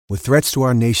With threats to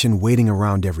our nation waiting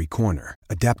around every corner,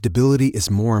 adaptability is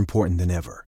more important than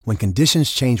ever. When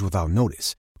conditions change without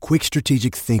notice, quick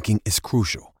strategic thinking is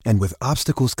crucial. And with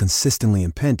obstacles consistently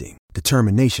impending,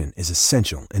 determination is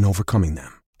essential in overcoming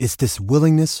them. It's this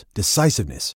willingness,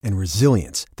 decisiveness, and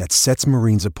resilience that sets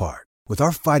Marines apart. With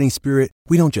our fighting spirit,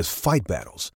 we don't just fight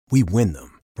battles, we win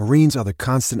them. Marines are the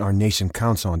constant our nation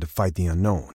counts on to fight the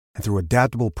unknown. And through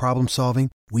adaptable problem solving,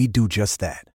 we do just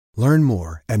that. Learn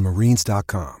more at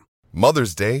marines.com.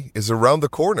 Mother's Day is around the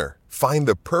corner. Find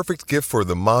the perfect gift for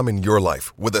the mom in your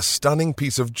life with a stunning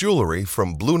piece of jewelry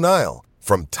from Blue Nile.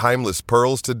 From timeless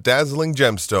pearls to dazzling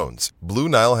gemstones, Blue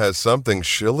Nile has something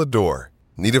she'll adore.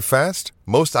 Need it fast?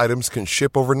 Most items can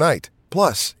ship overnight.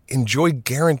 Plus, enjoy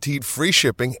guaranteed free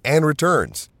shipping and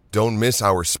returns. Don't miss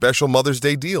our special Mother's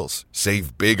Day deals.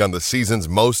 Save big on the season's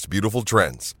most beautiful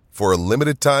trends. For a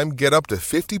limited time, get up to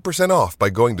 50% off by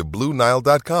going to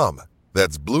BlueNile.com.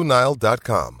 That's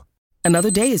BlueNile.com.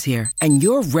 Another day is here, and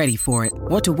you're ready for it.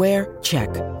 What to wear? Check.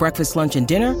 Breakfast, lunch, and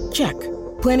dinner? Check.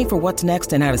 Planning for what's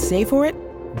next and how to save for it?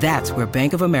 That's where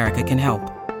Bank of America can help.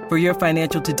 For your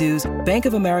financial to-dos, Bank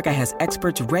of America has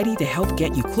experts ready to help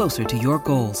get you closer to your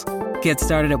goals. Get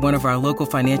started at one of our local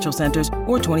financial centers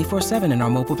or 24/7 in our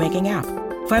mobile banking app.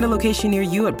 Find a location near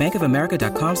you at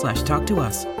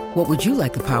bankofamerica.com/talktous. What would you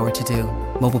like the power to do?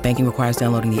 Mobile banking requires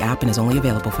downloading the app and is only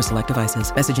available for select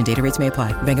devices. Message and data rates may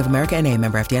apply. Bank of America N.A.,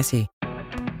 member FDIC.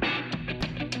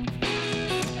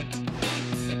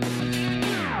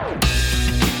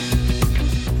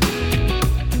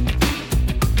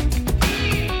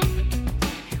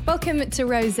 Welcome to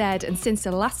Rose Ed, and since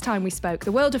the last time we spoke,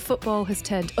 the world of football has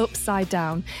turned upside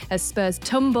down as Spurs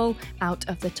tumble out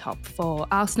of the top four.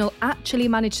 Arsenal actually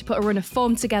managed to put a run of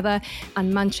form together,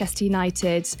 and Manchester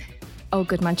United... Oh,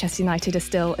 good, Manchester United are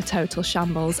still a total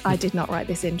shambles. I did not write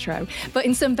this intro. But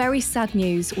in some very sad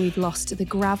news, we've lost the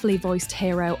gravelly-voiced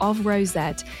hero of Rose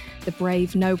Ed, the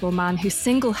brave nobleman who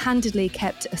single-handedly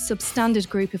kept a substandard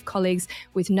group of colleagues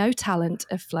with no talent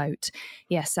afloat.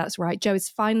 Yes, that's right. Joe has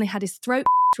finally had his throat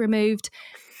removed,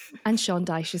 and Sean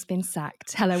Dyche has been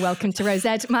sacked. Hello, welcome to Rose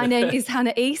Ed. My name is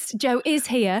Hannah East. Joe is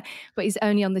here, but he's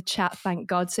only on the chat, thank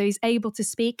God. So he's able to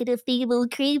speak in a feeble,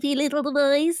 creepy little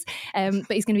voice. But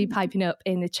he's going to be piping up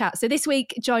in the chat. So this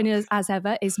week, joining us as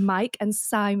ever is Mike and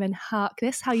Simon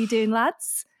Harkness. How are you doing,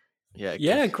 lads?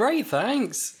 Yeah, great,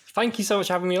 thanks. Thank you so much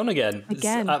for having me on again. It's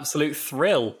an absolute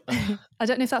thrill. I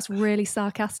don't know if that's really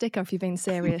sarcastic or if you've been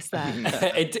serious there.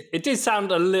 It did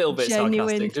sound a little bit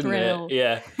Genuine sarcastic, thrill.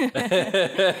 didn't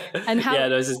it? Yeah. And how, yeah,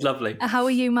 no, this is lovely. How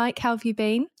are you, Mike? How have you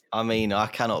been? I mean, I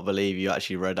cannot believe you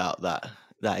actually read out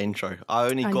that intro. I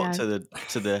only got to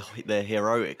the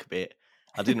heroic bit.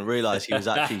 I didn't realise he was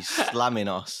actually slamming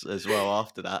us as well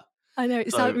after that. I know.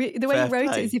 It's like, the way he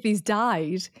wrote it is if he's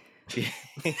died.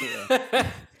 Yeah.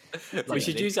 We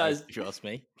should use that as... If you ask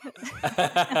me.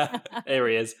 Here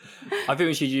he is. I think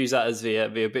we should use that as the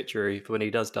obituary for when he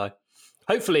does die.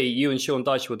 Hopefully you and Sean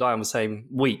Dyche will die on the same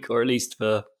week, or at least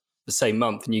for the same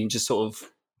month, and you can just sort of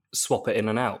swap it in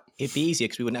and out. It'd be easier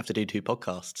because we wouldn't have to do 2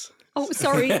 podcasts. Oh,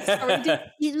 sorry.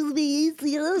 It will be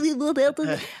easier.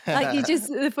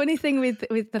 The funny thing with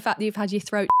the fact that you've had your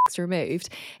throat removed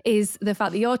is the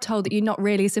fact that you're told that you're not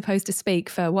really supposed to speak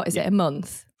for, it, a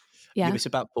month? Yeah, it's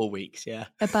about 4 weeks, yeah.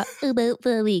 About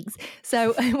 4 weeks.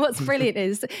 So what's brilliant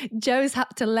is Joe's had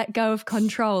to let go of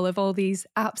control of all these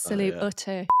absolute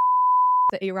utter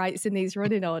that he writes in these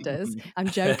running orders. I'm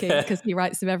joking because he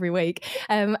writes them every week.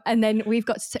 And then we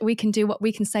can do what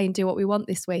we can say and do what we want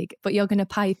this week, but you're going to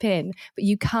pipe in, but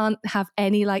you can't have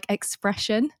any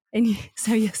expression.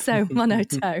 So you're so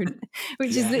monotone,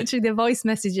 which is literally the voice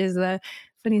messages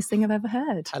funniest thing I've ever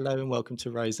heard. Hello and welcome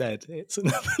to Rose Ed. It's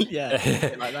like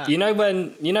that. You know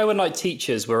when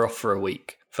teachers were off for a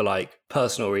week for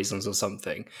personal reasons or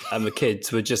something, and the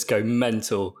kids would just go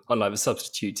mental on the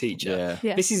substitute teacher.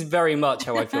 Yeah. This is very much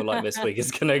how I feel like this week is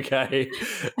going to go.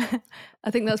 I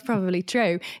think that's probably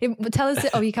true. Tell us,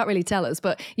 you can't really tell us,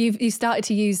 but you started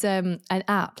to use an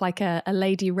app like a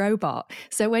lady robot.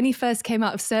 So when he first came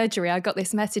out of surgery, I got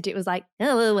this message. It was like,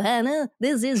 "Hello, Hannah,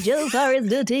 this is Joe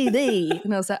Forrester TV."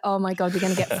 And I was like, oh my God, we're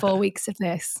going to get 4 weeks of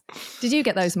this. Did you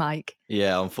get those, Mike?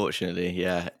 Yeah, unfortunately,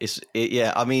 yeah.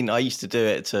 I mean, I used to do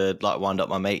it to wind up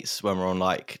my mates when we're on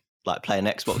playing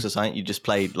Xbox or something. You just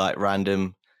played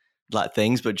random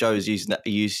things, but Joe's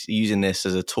using this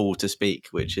as a tool to speak,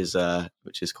 which is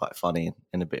quite funny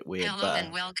and a bit weird. Hello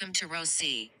and welcome to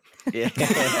Rosie.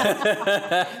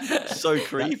 Yeah. So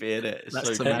creepy, isn't it? That's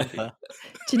so Samantha. creepy.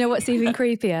 Do you know what's even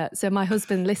creepier? So my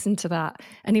husband listened to that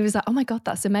and he was like, oh my God,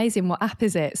 that's amazing. What app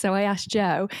is it? So I asked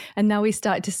Joe, and now he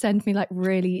started to send me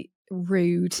really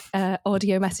rude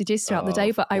audio messages throughout the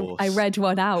day, but I read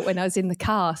one out when I was in the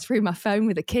car through my phone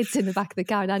with the kids in the back of the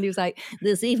car, and Andy was like,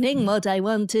 "This evening, what I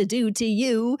want to do to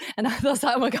you," and I was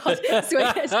like, "Oh my God,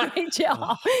 switch it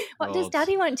off. What does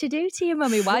Daddy want to do to you,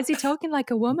 Mummy? Why is he talking like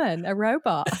a woman, a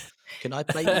robot?" Can I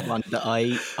play the one that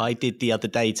I did the other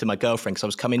day to my girlfriend? Because I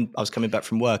was coming back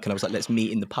from work and I was like, let's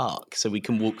meet in the park so we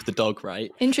can walk the dog, right?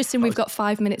 Interesting. We've got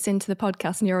 5 minutes into the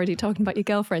podcast and you're already talking about your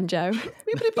girlfriend, Joe.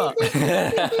 But,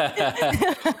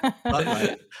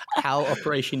 right, how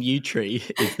Operation U-Tree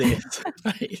is this?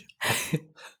 Right?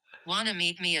 Wanna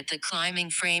meet me at the climbing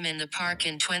frame in the park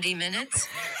in 20 minutes?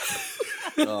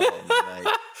 Oh, mate.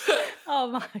 Oh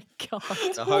my God.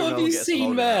 What have you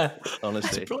seen there?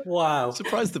 Honestly. Wow. I'm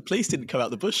surprised the police didn't come out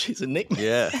the bushes and nick me.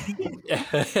 Yeah.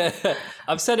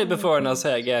 I've said it before and I'll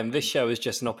say it again. This show is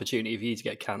just an opportunity for you to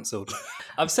get cancelled.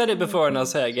 I've said it before and I'll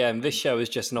say it again. This show is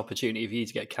just an opportunity for you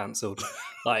to get cancelled.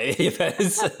 Like, if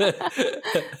it's...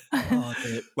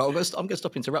 Well, I'm going to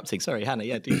stop interrupting. Sorry, Hannah.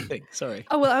 Yeah, do you think? Sorry.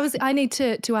 Oh, well, I need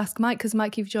to ask Mike, because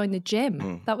Mike, you've joined the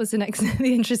gym. That was the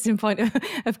interesting point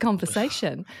of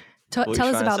conversation. Tell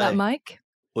us about that, Mike.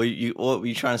 What were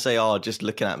you trying to say? Oh, just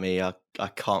looking at me, I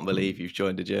can't believe you've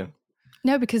joined a gym.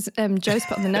 No, because Joe's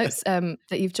put on the notes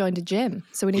that you've joined a gym,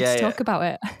 so we need to talk about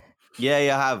it.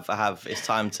 Yeah, I have. It's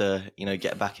time to,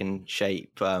 get back in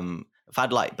shape. I've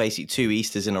had like basically 2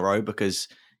 Easters in a row because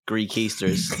Greek Easter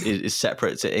is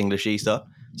separate to English Easter.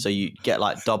 So you get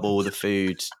like double the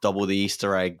food, double the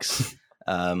Easter eggs,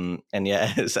 and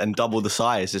double the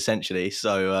size essentially.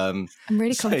 So I'm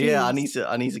really confused. Yeah, I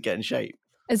need to get in shape.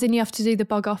 As in, you have to do the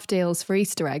bog off deals for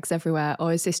Easter eggs everywhere,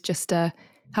 or is this just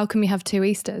how can we have 2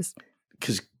 Easters?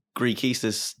 Because Greek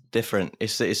Easter's different.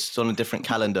 It's on a different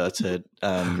calendar to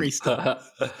Easter.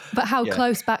 But how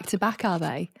close back to back are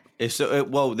they? This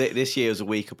year was a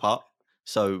week apart.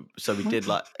 So we did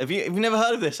like. Have you never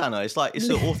heard of this, Hannah? It's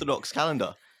an Orthodox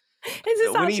calendar. Is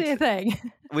this actually a thing?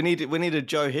 We need a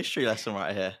Joe history lesson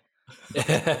right here.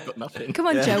 Got nothing. Come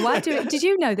on, Joe. Did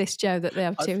you know this, Joe, that they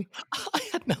have 2? I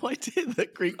had no idea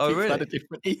that Greek people had a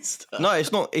different Easter. No,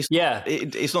 it's not.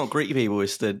 It's not Greek people.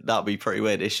 That'd be pretty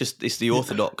weird. It's the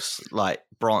Orthodox like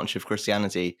branch of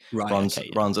Christianity runs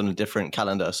on a different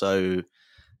calendar. So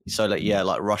like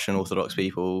like Russian Orthodox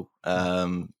people. I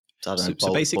don't know.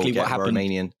 So basically, what happened?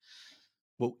 Romanian.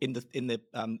 Well, in the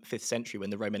 5th century,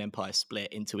 when the Roman Empire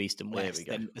split into East and West,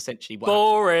 then essentially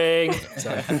boring.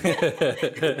 Sorry.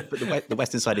 But the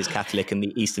Western side is Catholic, and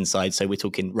the Eastern side, so we're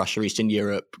talking Russia, Eastern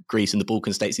Europe, Greece, and the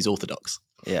Balkan states, is Orthodox.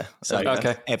 Yeah. So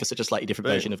ever such a slightly different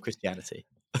version of Christianity.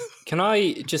 Can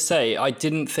I just say, I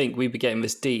didn't think we'd be getting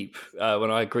this deep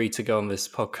when I agreed to go on this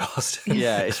podcast.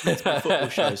 Yeah, it's meant to be a football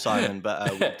show, Simon,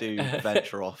 but we do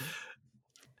venture off.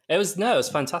 It was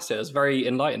fantastic. It was very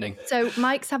enlightening. So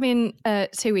Mike's having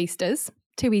 2 Easters,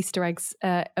 2 Easter eggs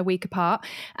a week apart.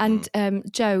 And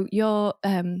Joe, your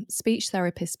speech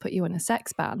therapist put you on a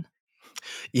sex ban.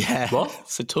 Yeah. What?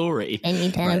 So Tori. Can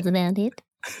you tell us about it?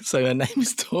 So her name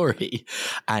is Tori.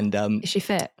 And is she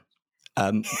fit?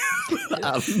 No,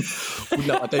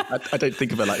 I don't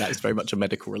think of her like that. It's very much a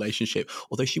medical relationship.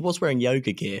 Although she was wearing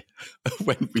yoga gear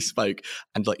when we spoke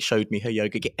and like showed me her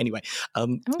yoga gear. Anyway,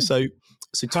 so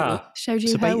Tori, showed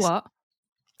you her what?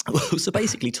 Well, so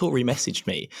basically, Tori messaged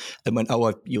me and went,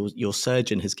 "Oh, your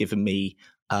surgeon has given me."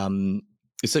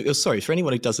 So sorry for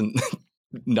anyone who doesn't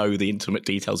know the intimate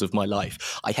details of my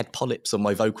life. I had polyps on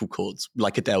my vocal cords,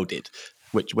 like Adele did,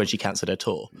 which when she cancelled her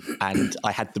tour, and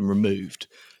I had them removed.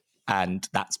 And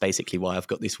that's basically why I've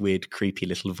got this weird, creepy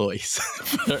little voice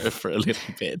for a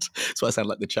little bit. So I sound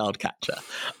like the child catcher.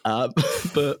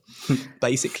 But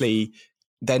basically,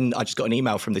 then I just got an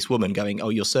email from this woman going, "Oh,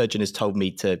 your surgeon has told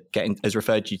me has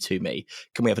referred you to me.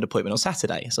 Can we have an appointment on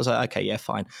Saturday?" So I was like, "Okay, yeah,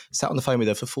 fine." Sat on the phone with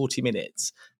her for 40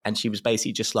 minutes. And she was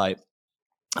basically just like,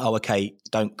 "Oh, okay,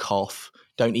 don't cough.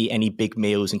 Don't eat any big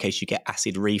meals in case you get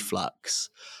acid reflux.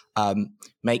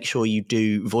 Make sure you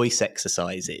do voice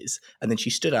exercises." And then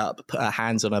she stood up, put her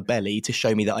hands on her belly to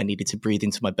show me that I needed to breathe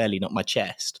into my belly, not my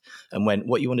chest. And went,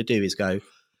 "What you want to do is go..."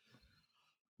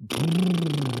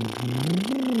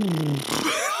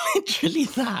 Literally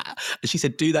that. And she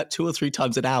said, "Do that 2 or 3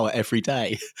 times an hour every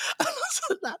day." And I was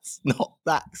like,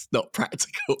 that's not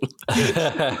practical.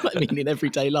 I mean, in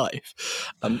everyday life.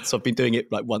 So I've been doing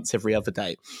it like once every other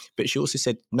day. But she also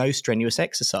said, no strenuous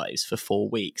exercise for 4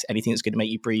 weeks, anything that's going to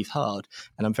make you breathe hard.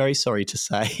 And I'm very sorry to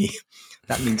say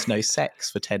that means no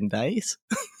sex for 10 days.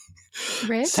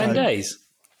 Really? 10 days?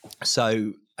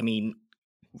 So, I mean,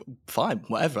 fine,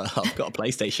 whatever. I've got a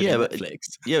PlayStation and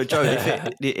Netflix. Yeah, Joe,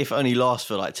 if it only lasts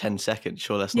for like 10 seconds,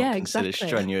 sure, that's not considered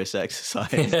strenuous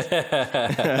exercise.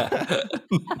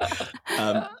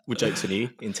 With jokes on you,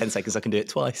 in 10 seconds I can do it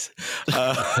twice.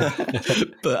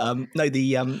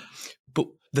 But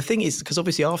the thing is, because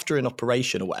obviously after an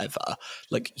operation or whatever,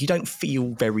 like you don't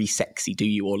feel very sexy, do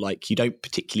you? Or like you don't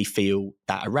particularly feel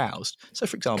that aroused. So,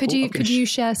 for example, could you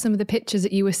share some of the pictures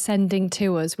that you were sending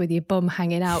to us with your bum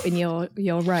hanging out in your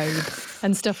robe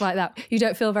and stuff like that? You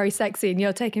don't feel very sexy, and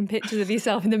you're taking pictures of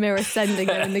yourself in the mirror, sending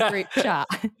them in the group chat.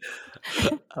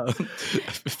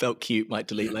 Felt cute. Might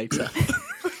delete later.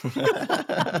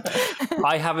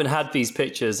 I haven't had these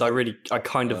pictures. I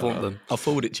kind of want them. I'll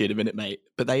forward it to you in a minute, mate.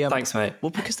 But they thanks, mate.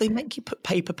 Well, because they make you put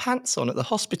paper pants on at the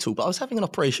hospital, but I was having an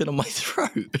operation on my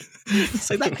throat,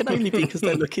 so that can only be because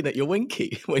they're looking at your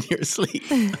winky when you're asleep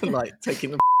and like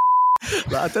taking them.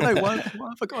 Like, I don't know why have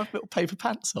I got little paper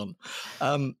pants on.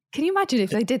 Can you imagine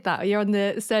if they did that? You're on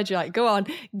the surgery, like, go on,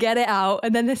 get it out,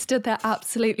 and then they stood there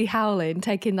absolutely howling,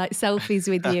 taking like selfies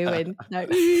with you, and like.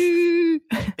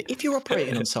 But if you're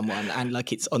operating on someone and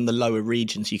like it's on the lower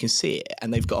regions, you can see it,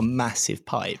 and they've got a massive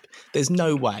pipe. There's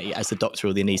no way, as the doctor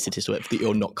or the anaesthetist, or whatever, that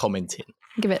you're not commenting.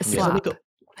 Give it a slap.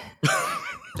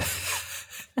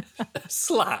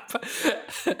 Slap.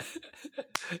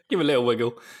 Give a little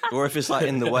wiggle. Or if it's like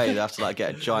in the way, they have to like get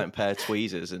a giant pair of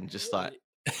tweezers and just like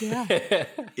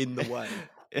in the way.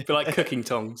 Be like cooking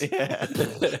tongs. Yeah.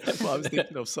 That's what I was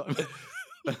thinking of, Simon.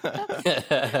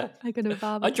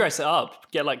 I'd dress it up,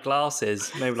 get like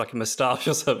glasses, maybe like a moustache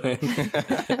or something.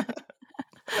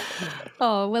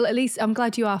 Oh, well, at least I'm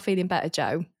glad you are feeling better,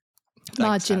 Joe.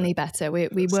 Thanks, marginally better.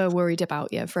 We were worried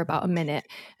about you for about a minute.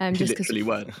 Just literally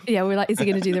weren't. Yeah, we're like, is he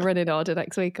going to do the running order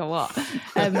next week or what?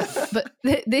 But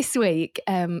this week,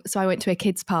 so I went to a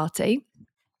kids' party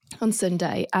on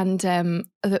Sunday, and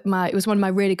it was one of my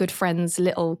really good friends'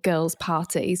 little girls'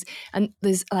 parties. And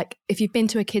there's like, if you've been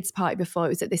to a kids' party before, it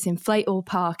was at this inflatable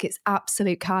park. It's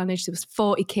absolute carnage. There was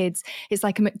 40 kids. It's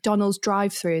like a McDonald's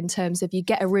drive-through in terms of you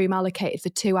get a room allocated for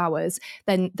 2 hours,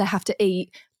 then they have to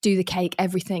eat, do the cake,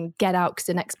 everything, get out because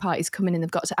the next party's coming and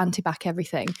they've got to anti-bac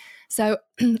everything. So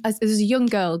there's a young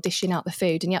girl dishing out the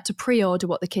food, and you had to pre-order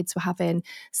what the kids were having.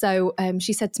 So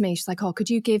she said to me, she's like, oh,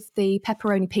 could you give the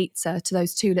pepperoni pizza to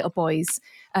those two little boys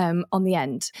on the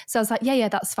end? So I was like, yeah,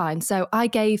 that's fine. So I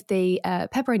gave the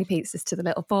pepperoni pizzas to the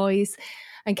little boys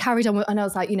and carried on. And I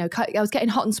was like, I was getting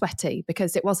hot and sweaty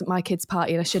because it wasn't my kids'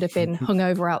 party and I should have been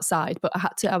hungover outside, but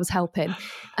I was helping.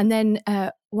 And then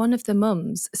one of the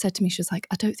mums said to me, she was like,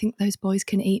 I don't think those boys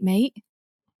can eat meat.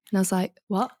 And I was like,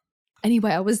 what?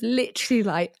 Anyway, I was literally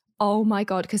like, oh my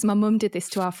God, because my mum did this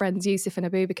to our friends Yusuf and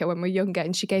Abubakar when we were younger,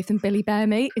 and she gave them Billy Bear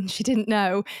meat, and she didn't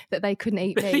know that they couldn't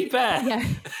eat Billy meat. Bear? Yeah.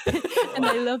 And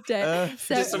they loved it.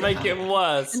 Just to make it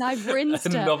worse. And I've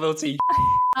rinsed her. Novelty.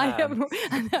 I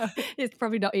know. It's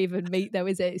probably not even meat though,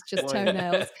 is it? It's just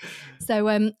toenails. So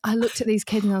I looked at these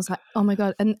kids and I was like, oh my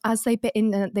God. And as they bit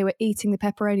in and they were eating the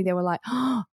pepperoni, they were like,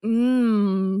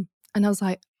 And I was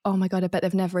like, oh my God, I bet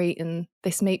they've never eaten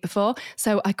this meat before.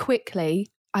 So I quickly,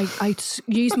 I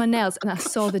used my nails, and I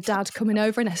saw the dad coming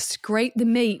over, and I scraped the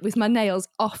meat with my nails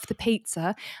off the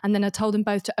pizza, and then I told them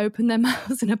both to open their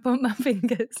mouths, and I put my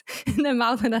fingers in their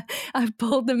mouth, and I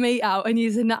pulled the meat out and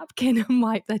used a napkin and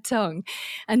wiped their tongue.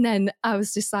 And then I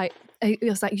was just like,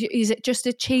 is it just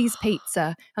a cheese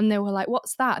pizza? And they were like,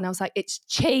 what's that? And I was like, it's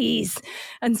cheese.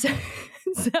 And so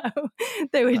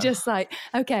they were just like,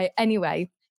 okay,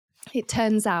 anyway. It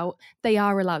turns out they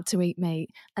are allowed to eat meat,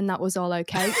 and that was all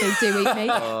okay. They do eat meat.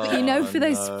 But for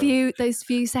those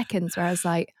few seconds where I was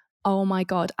like, oh my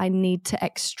God, I need to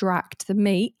extract the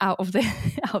meat out of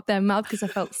their mouth, because I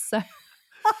felt so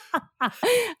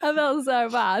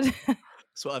bad.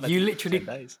 That's what I've had You for literally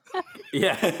 10 days.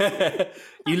 Yeah.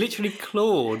 You literally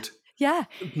clawed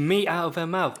meat out of her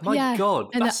mouth. My God.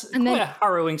 That's quite a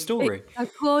harrowing story. I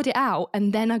clawed it out,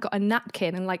 and then I got a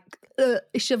napkin and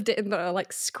shoved it in there,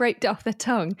 scraped it off their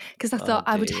tongue, because I thought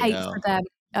I would hate for them.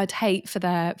 I'd hate for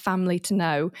their family to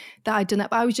know that I'd done that.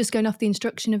 But I was just going off the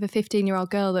instruction of a 15-year-old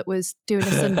girl that was doing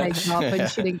a Sunday job, and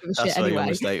she didn't give a shit anyway.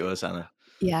 That's what your mistake was, Anna.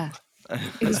 Yeah.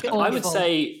 It was awful.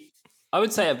 I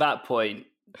would say at that point,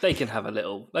 they can have a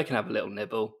little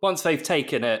nibble. Once they've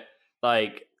taken it,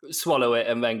 swallow it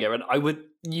and then go. And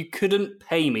you couldn't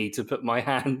pay me to put my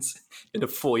hands in a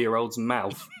 4-year-old's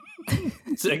mouth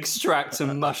to extract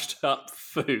some mushed up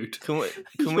food.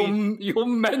 You're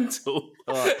mental.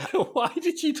 Why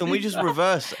did you? Can we just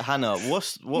reverse, Hannah?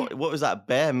 What was that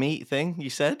bear meat thing you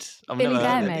said? Billy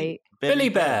Bear meat. Billy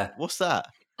Bear. What's that?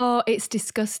 Oh, it's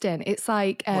disgusting. It's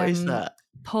like what is that?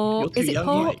 pork. You're Is too it young,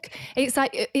 pork? Mike. It's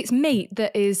like it's meat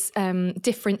that is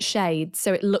different shades,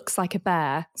 so it looks like a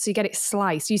bear. So you get it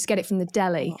sliced. You used to get it from the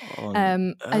deli,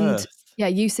 and yeah,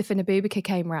 Yusuf and Abubakar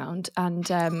came round, and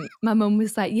my mum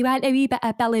was like, "You want a wee bit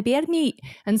of belly bear meat?"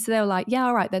 And so they were like, "Yeah,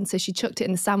 all right then." So she chucked it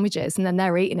in the sandwiches, and then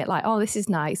they're eating it like, "Oh, this is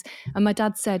nice." And my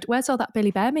dad said, "Where's all that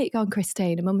Billy Bear meat gone,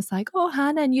 Christine?" And mum was like, "Oh,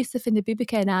 Hannah and Yusuf and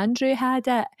Abubakar and Andrew had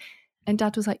it." And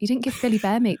Dad was like, "You didn't give Billy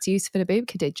Bear meat to Yusuf and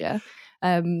Abubakar, did you?"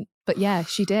 But yeah,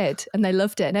 she did, and they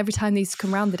loved it. And every time they used to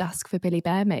come round, they'd ask for Billy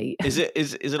Bear meat. Is it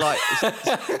like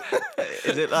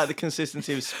is it like the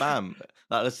consistency of Spam?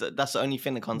 Like that's the only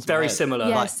thing that comes to my Very head. similar.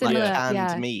 Yeah, like similar, canned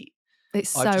yeah. meat.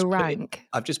 It's I've just so put it- rank.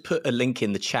 I've just put a link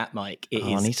in the chat, Mike. It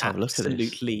I is need to have a look at this.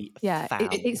 absolutely Yeah, foul.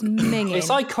 it's minging. It's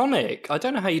iconic. I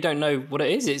don't know how you don't know what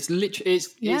it is. It's literally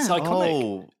it's iconic.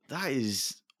 Oh, that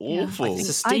is awful. It's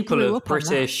a I staple grew of up on that.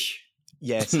 British.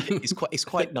 Yes, it's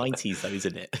quite 90s though,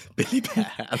 isn't it? Billy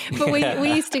Bear. But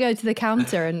we used to go to the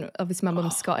counter, and obviously my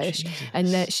mum's Scottish,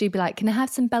 and she'd be like, "Can I have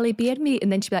some belly bear meat?"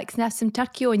 And then she'd be like, "Can I have some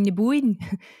turkey on your bone?"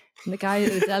 And the guy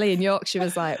at the deli in Yorkshire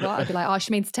was like, "What?" I'd be like, "Oh,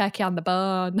 she means turkey on the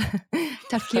bone,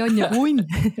 turkey on your bone."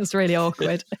 It was really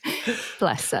awkward.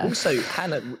 Bless her. Also,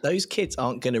 Hannah, those kids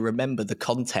aren't going to remember the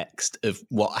context of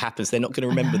what happens. They're not going to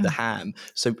remember the ham.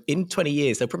 So in 20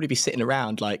 years, they'll probably be sitting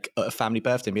around like at a family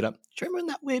birthday and be like, "Do you remember when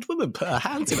that weird woman put her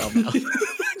hands in our mouth?"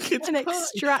 An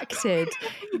extracted,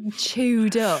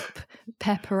 chewed up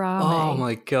pepperami. Oh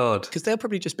my god! Because they'll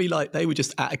probably just be like, they were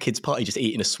just at a kid's party just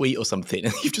eating a sweet or something,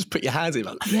 and you've just put your hands in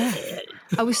like, Yeah.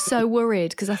 I was so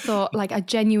worried because I thought, like, I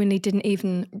genuinely didn't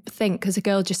even think, because a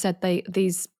girl just said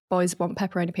these boys want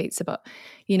pepperoni pizza, but,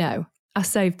 you know, I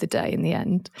saved the day in the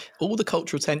end. all the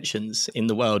cultural tensions in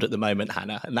the world at the moment,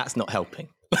 Hannah, and that's not helping.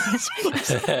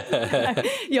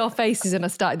 Your faces when I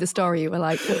started the story, you were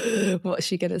like, what's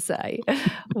she going to say?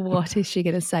 What is she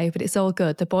going to say? But it's all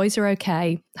good. The boys are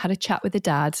okay. Had a chat with the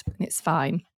dad, and it's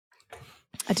fine.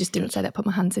 I just didn't say that, put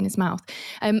my hands in his mouth.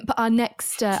 But our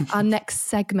next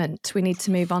segment we need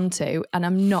to move on to, and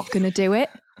I'm not going to do it.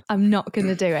 I'm not going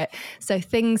to do it. So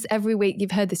things every week,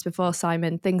 you've heard this before,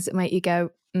 Simon, things that make you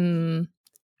go,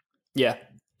 Yeah.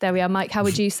 There we are. Mike, how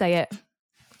would you say it?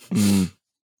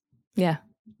 Yeah.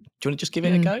 Do you want to just give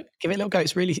it a go? Give it a little go.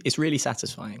 It's really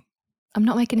satisfying. I'm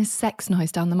not making a sex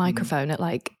noise down the microphone at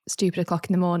like stupid o'clock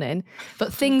in the morning,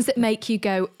 but things that make you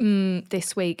go,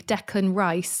 this week. Declan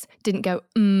Rice didn't go,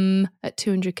 at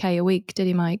 200k a week, did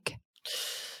he, Mike?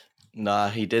 Nah,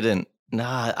 he didn't.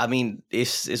 Nah, I mean,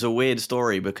 it's a weird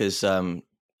story because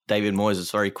David Moyes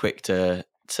was very quick to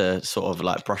sort of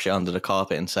like brush it under the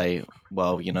carpet and say,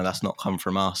 well, you know, that's not come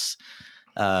from us.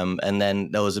 And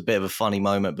then there was a bit of a funny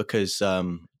moment because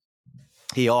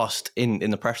he asked in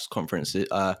the press conference who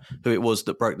it was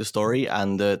that broke the story,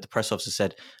 and the press officer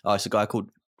said, "Oh, it's a guy called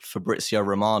Fabrizio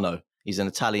Romano. He's an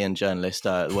Italian journalist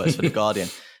that works for The Guardian."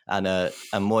 And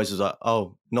Moyes was like,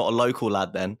 "Oh, not a local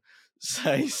lad then."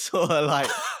 So he sort of like,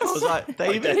 I was like,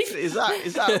 "David, is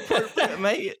that appropriate,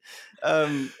 mate?"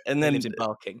 And then lives in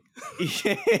Barking.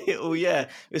 yeah,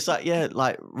 it's like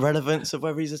like relevance of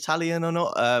whether he's Italian or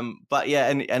not. But yeah,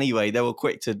 anyway, they were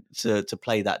quick to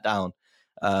play that down.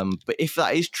 But if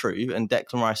that is true, and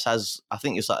Declan Rice has, I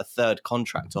think it's like a third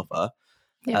contract offer,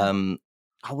 I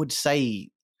would say,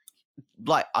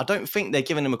 like, I don't think they're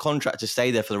giving him a contract to stay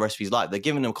there for the rest of his life. They're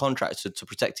giving him a contract to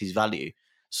protect his value.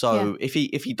 So if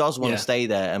he does want to stay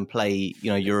there and play,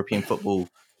 you know, European football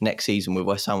next season with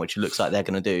West Ham, which it looks like they're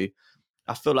going to do,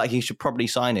 I feel like he should probably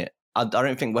sign it. I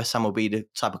don't think West Ham will be the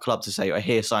type of club to say, "Oh,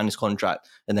 here, sign this contract,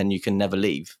 and then you can never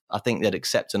leave." I think they'd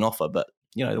accept an offer, but,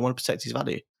 you know, they want to protect his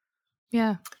value.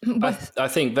 Yeah. I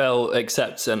think they'll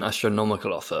accept an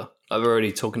astronomical offer. I'm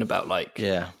already talking about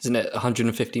isn't it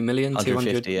 150 million,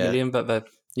 200 million? But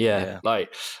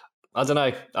like, I don't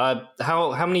know.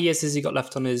 How many years has he got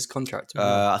left on his contract?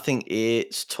 I think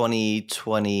it's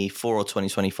 2024 or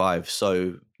 2025.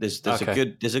 So there's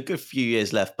a good few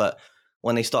years left. But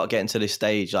when they start getting to this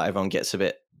stage, like, everyone gets a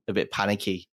bit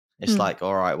panicky. It's like,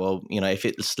 all right, well, you know, if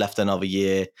it's left another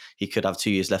year, he could have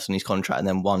 2 years left on his contract, and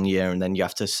then 1 year, and then you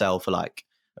have to sell for like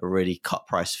a really cut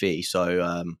price fee.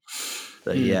 So,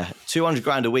 yeah, 200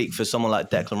 grand a week for someone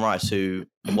like Declan Rice, who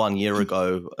 1 year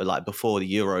ago, like before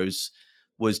the Euros,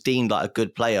 was deemed like a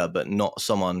good player, but not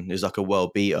someone who's like a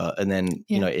world beater. And then,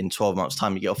 you know, in 12 months'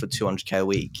 time, you get offered 200k a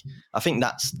week. I think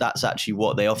that's actually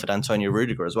what they offered Antonio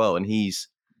Rudiger as well, and he's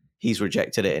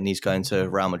rejected it, and he's going to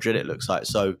Real Madrid, it looks like.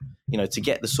 So, you know, to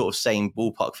get the sort of same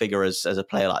ballpark figure as a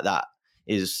player like that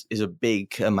is a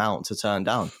big amount to turn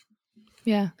down.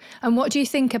 Yeah. And what do you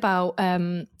think about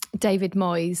David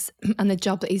Moyes and the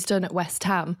job that he's done at West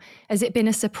Ham? Has it been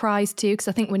a surprise to you? Because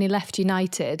I think when he left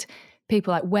United,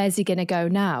 people like, where's he going to go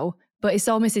now? But it's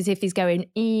almost as if he's going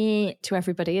to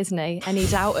everybody, isn't he? Any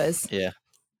doubters?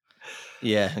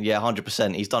 Yeah,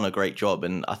 100%. He's done a great job.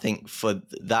 And I think for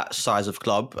that size of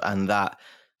club and that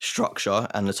structure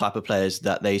and the type of players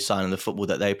that they sign and the football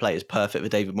that they play is perfect for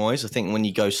David Moyes. I think when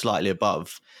you go slightly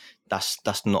above,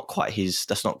 that's not quite his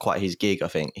gig. I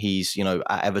think he's,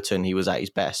 at Everton, he was at his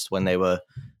best when they were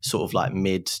sort of like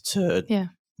mid to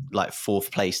like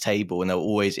fourth place table, and they were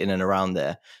always in and around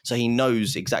there. So he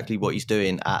knows exactly what he's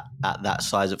doing at that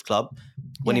size of club.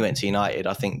 When he went to United,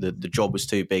 I think the job was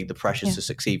too big, the pressures to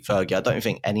succeed Fergie. I don't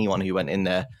think anyone who went in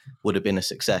there would have been a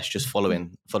success just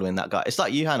following that guy. It's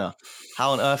like you, Hannah.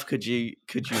 How on earth could you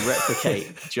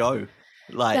replicate Joe?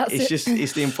 Like,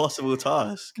 it's the impossible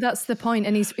task. That's the point.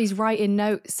 And he's writing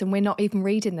notes and we're not even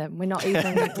reading them.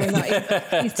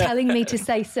 He's telling me to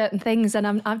say certain things.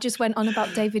 And I've just went on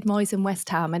about David Moyes and West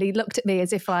Ham. And he looked at me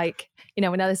as if like,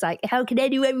 when I was like, how can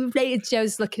anyone replace it?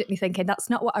 Joe's looking at me thinking, that's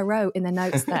not what I wrote in the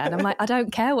notes there. And I'm like, I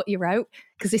don't care what you wrote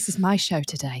because this is my show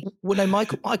today. Well, no,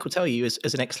 Michael tell you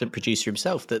as an excellent producer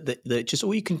himself that just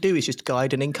all you can do is just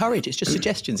guide and encourage. It's just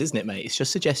suggestions, isn't it, mate? It's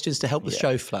just suggestions to help the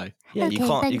show flow. Yeah, you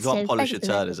can't polish a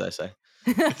turd, as they say.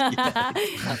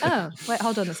 Oh, wait,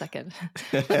 hold on a second.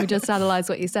 Let me just analyse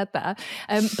what you said there.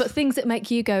 But things that make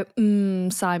you go,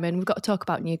 Simon, we've got to talk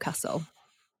about Newcastle.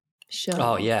 Sure.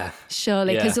 Oh, yeah.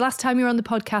 Surely. Because the last time you were on the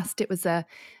podcast, it was a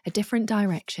different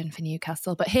direction for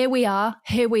Newcastle. But here we are.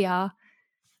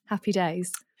 Happy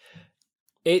days.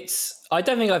 I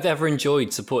don't think I've ever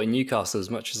enjoyed supporting Newcastle as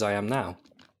much as I am now.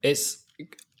 It's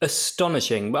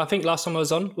astonishing. I think last time I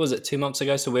was on, was it 2 months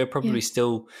ago? So we're probably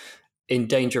still in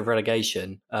danger of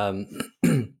relegation. And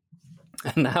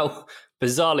now,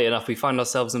 bizarrely enough, we find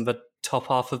ourselves in the top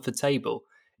half of the table.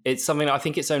 It's something I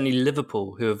think it's only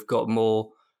Liverpool who have got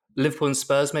more, Liverpool and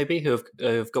Spurs maybe, who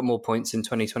have got more points in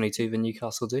 2022 than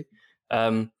Newcastle do.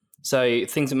 So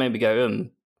things that made me go,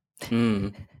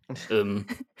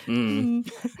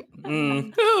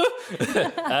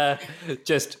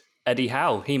 just Eddie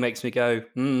Howe, he makes me go,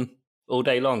 all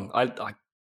day long.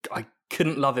 I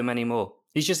couldn't love him anymore.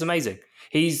 He's just amazing.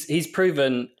 He's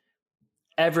proven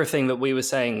everything that we were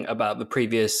saying about the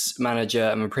previous manager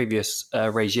and the previous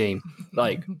regime.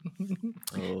 Like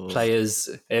players,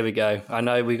 here we go. I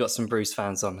know we got some Bruce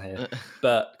fans on here,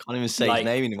 but can't even say his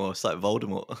name anymore. It's like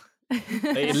Voldemort.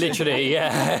 Literally,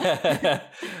 yeah.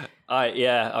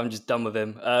 I'm just done with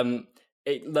him.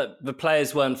 The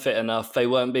players weren't fit enough. They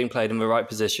weren't being played in the right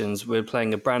positions. We were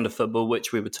playing a brand of football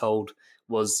which we were told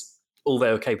was all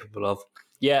they were capable of.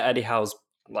 Yeah, Eddie Howe's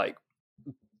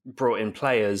brought in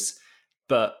players,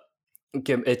 but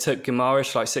it took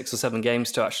Guimaraes 6 or 7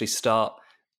 games to actually start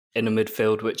in a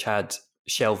midfield which had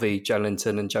Shelvey,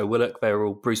 Joelinton and Joe Willock. They were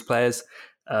all Bruce players.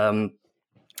 Dan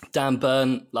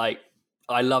Burn,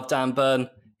 I love Dan Burn.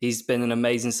 He's been an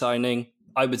amazing signing.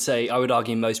 I would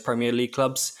argue most Premier League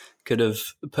clubs could have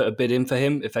put a bid in for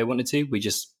him if they wanted to. We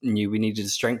just knew we needed to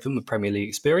strengthen with Premier League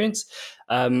experience.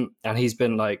 And he's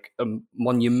been a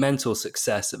monumental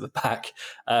success at the back.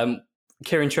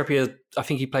 Kieran Trippier, I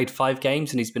think he played 5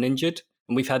 games and he's been injured.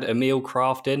 And we've had Emil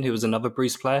Kraft in, who was another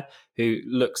Bruce player, who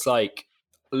looks like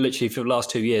literally for the last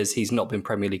 2 years, he's not been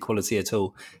Premier League quality at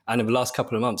all. And in the last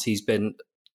couple of months, he's been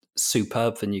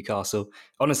superb for Newcastle.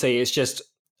 Honestly, it's just,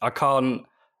 I can't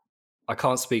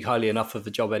speak highly enough of the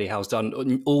job Eddie Howe's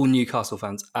done. All Newcastle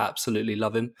fans absolutely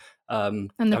love him. And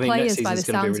the players, by the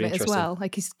sounds of it as well.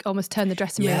 He's almost turned the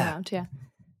dressing room around,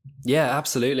 Yeah,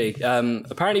 absolutely.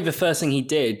 Apparently the first thing he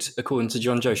did, according to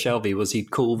John Joe Shelvey, was he'd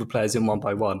call all the players in one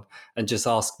by one and just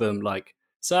ask them,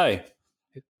 so,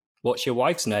 what's your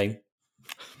wife's name?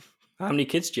 How many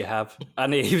kids do you have?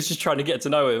 And he was just trying to get to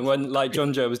know him. When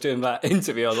John Joe was doing that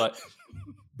interview, I was like,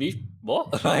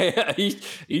 what? Are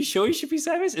you sure you should be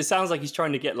saying this? It sounds like he's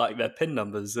trying to get their PIN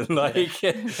numbers and what's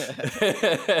your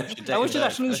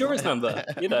national insurance number?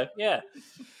 Yeah.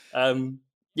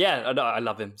 I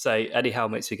love him. So Eddie Howe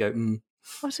makes me go,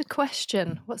 What a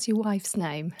question. What's your wife's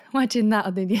name? Imagine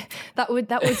that. That would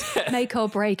make or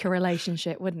break a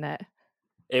relationship, wouldn't it?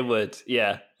 It would,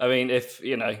 yeah. I mean, if,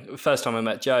 first time I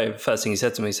met Joe, first thing he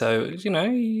said to me, so,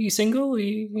 you single?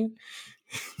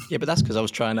 Yeah, but that's because I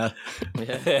was trying to do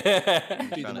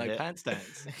the no pants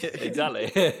dance. Exactly.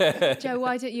 Joe,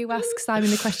 why don't you ask Simon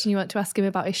the question you want to ask him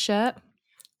about his shirt?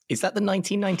 Is that the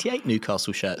 1998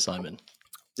 Newcastle shirt, Simon?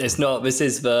 It's not. This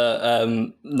is the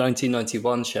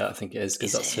 1991 shirt, I think it is,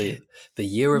 because that's the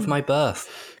year of my birth.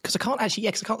 Because I can't actually,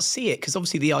 because I can't see it, because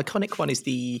obviously the iconic one is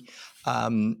the...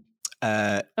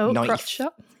 crotch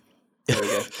shot. There we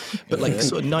go. But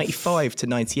sort of 95 to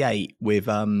 98 with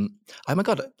oh my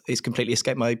god, it's completely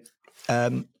escaped my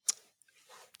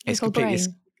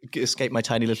escaped my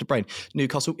tiny little brain.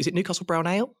 Newcastle, is it Newcastle Brown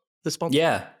Ale? The sponsor?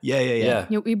 Yeah. Yeah.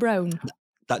 Newty Brown.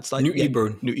 That's like Newty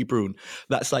Brown. Newty Brown.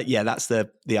 That's like, that's the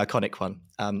iconic one.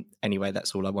 Anyway,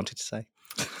 that's all I wanted to say.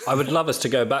 I would love us to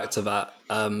go back to that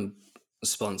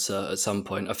sponsor at some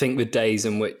point. I think with days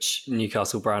in which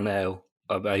Newcastle Brown Ale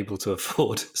are able to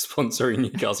afford sponsoring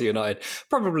Newcastle United,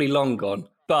 probably long gone.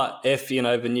 But if, the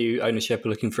new ownership are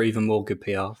looking for even more good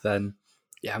PR, then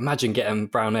imagine getting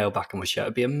Brown Ale back on my shirt.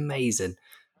 It'd be amazing.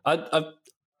 Are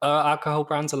alcohol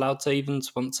brands allowed to even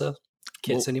sponsor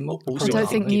kits anymore? I don't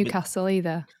think Newcastle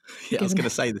either. Yeah, I was going to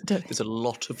say that there's a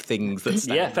lot of things that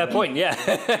Yeah, fair point, yeah.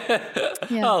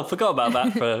 Oh, forgot about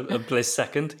that for a bliss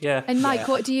second, yeah. And Mike,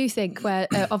 what do you think? Where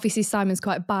obviously Simon's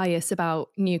quite biased about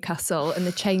Newcastle and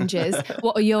the changes.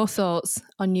 What are your thoughts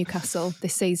on Newcastle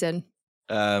this season?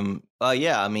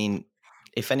 I mean,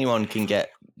 if anyone can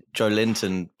get Joe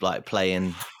Linton like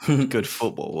playing good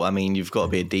football, I mean, you've got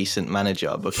to be a decent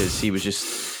manager, because he was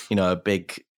just, a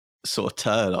big sort of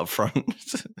turd up front,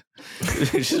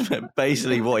 which is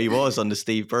basically what he was under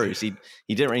Steve Bruce. He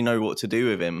didn't really know what to do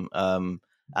with him.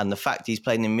 And the fact he's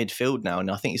playing in midfield now, and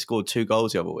I think he scored 2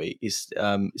 goals the other week, is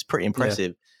pretty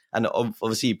impressive. Yeah. And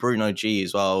obviously Bruno G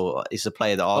as well is a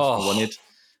player that Arsenal wanted.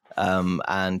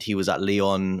 And he was at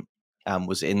Lyon and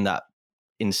was in that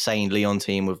insane Lyon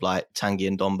team with like Tanguy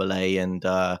and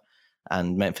Ndombele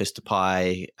and Memphis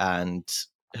Depay and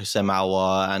Houssem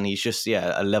Aouar, and he's just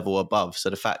a level above. So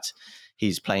the fact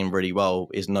he's playing really well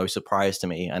is no surprise to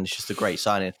me, and it's just a great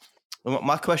signing.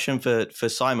 My question for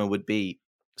Simon would be,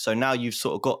 so now you've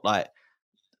sort of got like,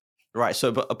 right,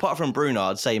 so but apart from Bruno,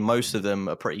 I'd say most of them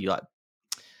are pretty like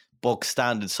bog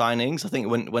standard signings. I think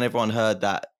when everyone heard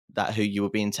that who you were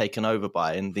being taken over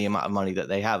by and the amount of money that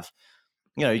they have,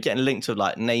 you're getting linked to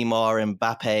like Neymar and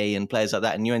Mbappe and players like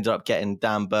that, and you ended up getting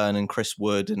Dan Burn and Chris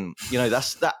Wood, and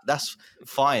that's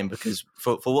fine, because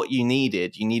for what you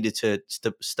needed to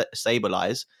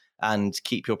stabilize and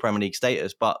keep your Premier League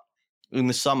status. But in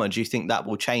the summer, do you think that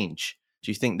will change?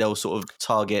 Do you think they'll sort of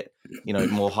target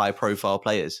more high profile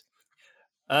players?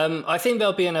 I think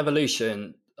there'll be an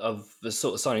evolution of the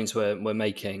sort of signings we're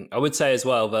making. I would say as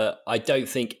well that I don't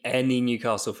think any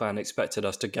Newcastle fan expected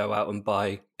us to go out and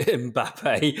buy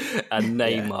Mbappe and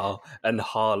Neymar and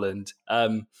Haaland.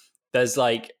 There's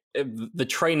like the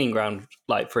training ground,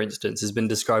 like for instance, has been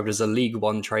described as a League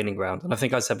One training ground. And I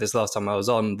think I said this last time I was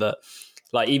on, that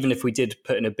like even if we did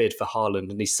put in a bid for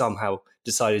Haaland and he somehow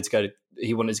decided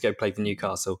he wanted to go play for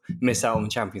Newcastle, miss out on the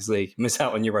Champions League, miss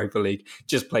out on Europa League,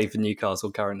 just play for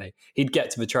Newcastle currently, he'd get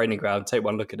to the training ground, take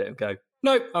one look at it and go,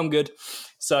 nope, I'm good.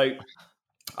 So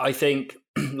I think,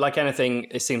 like anything,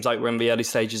 it seems like we're in the early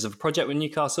stages of a project with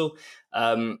Newcastle.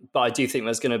 But I do think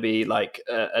there's going to be like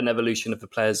an evolution of the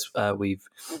players we've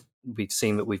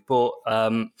seen that we've bought.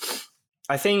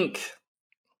 I think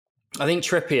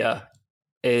Trippier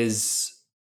is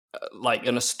like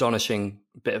an astonishing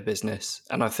bit of business.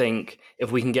 And I think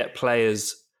if we can get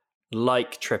players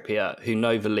like Trippier who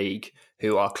know the league,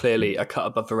 who are clearly a cut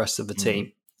above the rest of the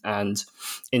team and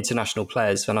international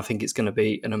players, then I think it's going to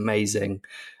be an amazing,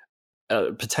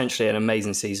 potentially an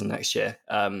amazing season next year.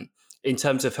 In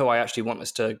terms of who I actually want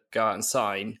us to go out and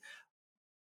sign,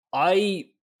 I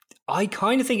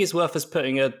kind of think it's worth us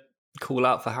putting a call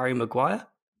out for Harry Maguire,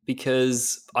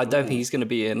 because I don't think he's going to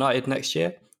be at United next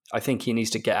year. I think he needs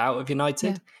to get out of United.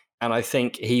 Yeah. And I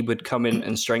think he would come in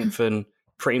and strengthen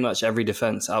pretty much every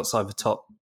defence outside the top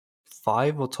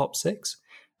 5 or top 6.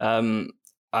 And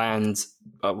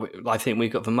I think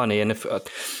we've got the money. And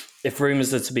if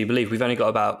rumours are to be believed, we've only got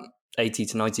about 80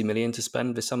 to 90 million to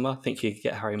spend this summer. I think you could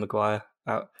get Harry Maguire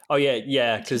out. Oh,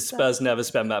 yeah, because Spurs never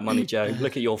spend that money, Joe.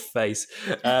 Look at your face.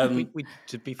 We,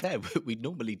 to be fair, we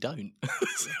normally don't.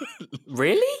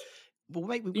 Really? Well,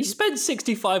 mate, you spent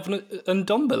 65 on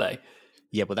Ndombele.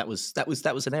 Yeah, well, that was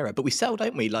an error. But we sell,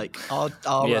 don't we? Like our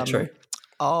true.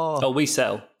 We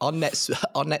sell. Our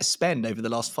net spend over the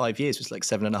last 5 years was like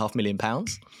 £7.5 million.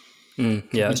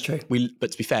 Yeah, that's true.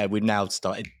 But to be fair, we've now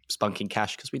started spunking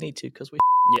cash because we need to, because we.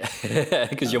 Yeah,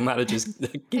 because your managers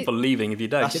keep on leaving if you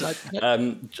don't.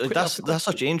 That's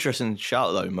such an interesting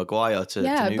shout though, Maguire to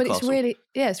Newcastle. But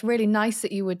it's really nice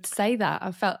that you would say that.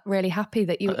 I felt really happy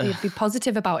that you'd be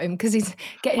positive about him, because he's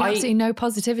getting absolutely no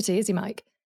positivity, is he, Mike?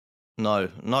 No,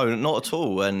 not at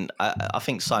all. And I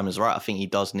think Simon's right. I think he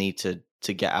does need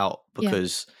to get out,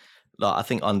 because I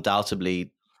think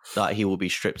undoubtedly that he will be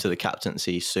stripped to the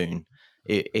captaincy soon.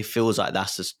 It feels like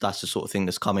that's the sort of thing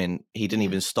that's coming. He didn't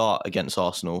even start against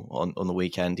Arsenal on the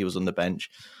weekend. He was on the bench.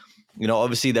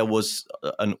 Obviously there was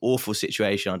an awful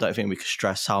situation. I don't think we could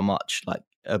stress how much like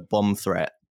a bomb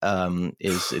threat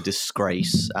is a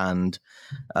disgrace. And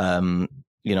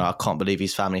I can't believe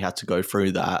his family had to go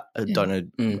through that. I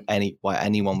don't know why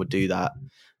anyone would do that.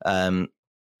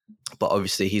 But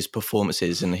obviously his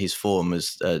performances and his form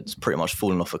has pretty much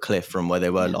fallen off a cliff from where they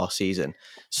were last season.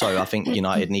 So I think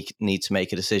United need to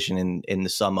make a decision in the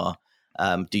summer.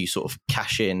 Do you sort of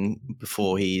cash in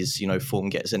before his form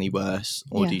gets any worse,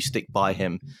 or do you stick by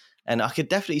him? And I could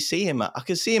definitely see him. I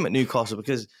could see him at Newcastle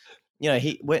because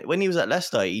when he was at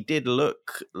Leicester, he did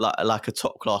look like a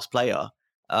top class player.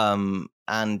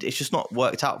 And it's just not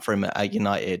worked out for him at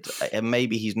United. And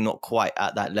maybe he's not quite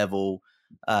at that level.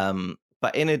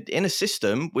 But in a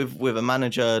system with a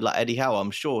manager like Eddie Howe,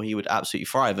 I'm sure he would absolutely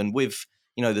thrive. And with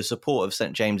the support of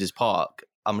St James's Park,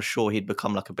 I'm sure he'd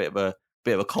become like a bit of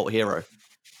a cult hero.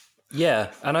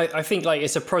 Yeah, and I think like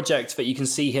it's a project that you can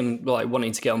see him like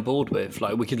wanting to get on board with.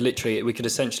 Like we could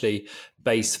essentially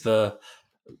build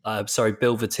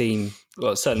the team.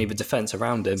 Well, certainly the defense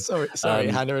around him. Sorry,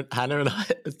 Hannah and I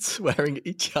are swearing at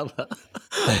each other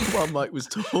while Mike was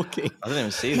talking. I didn't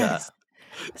even see that.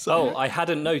 So, I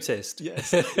hadn't noticed.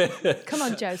 Yes. Come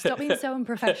on, Joe, stop being so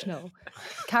unprofessional.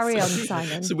 Carry on,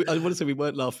 Simon. So I want to say we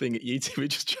weren't laughing at you two, we were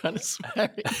just trying to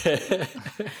swear it.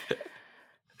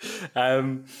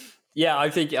 I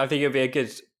think it'd be a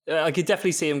good. I could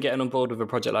definitely see him getting on board with a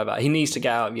project like that. He needs to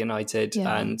get out of United,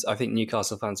 and I think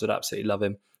Newcastle fans would absolutely love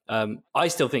him. I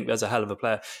still think there's a hell of a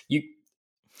player.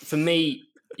 For me,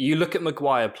 you look at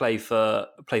Maguire play for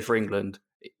England.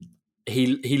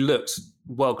 He looks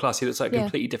world class. He looks like a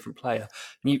completely different player.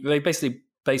 They basically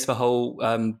base the whole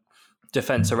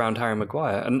defense around Harry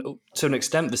Maguire, and to an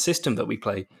extent, the system that we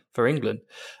play for England.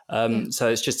 So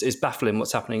it's baffling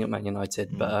what's happening at Man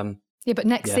United. But but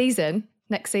next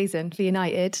season for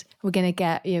United, we're going to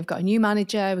get, you've got a new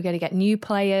manager, we're going to get new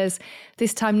players.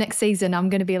 This time next season, I'm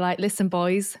going to be like, listen,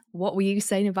 boys, what were you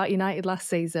saying about United last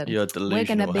season? You're delusional. We're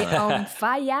going to be on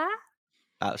fire.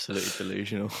 Absolutely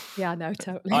delusional. Yeah, no,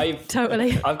 totally.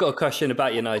 Totally. I've got a question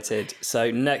about United.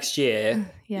 So next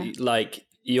year,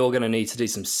 you're going to need to do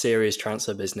some serious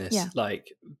transfer business. Yeah.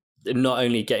 Like, not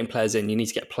only getting players in, you need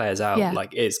to get players out. Yeah.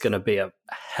 Like, it's going to be a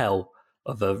hell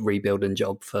of a rebuilding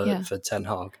job for Ten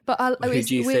Hag. But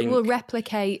we'll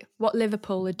replicate what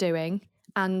Liverpool are doing.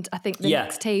 And I think the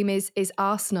next team is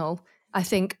Arsenal. I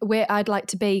think I'd like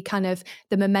to be kind of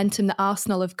the momentum that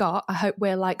Arsenal have got. I hope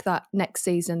we're like that next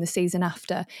season, the season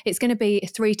after. It's going to be a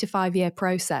 3 to 5 year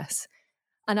process.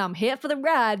 And I'm here for the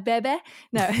ride, baby.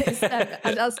 No,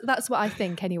 that's what I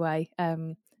think anyway.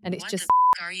 And it's what just... the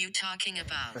are you talking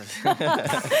about?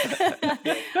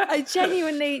 I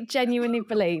genuinely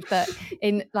believe that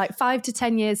in like 5 to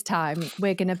 10 years time,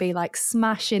 we're going to be like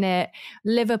smashing it.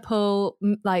 Liverpool,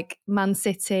 like Man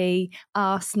City,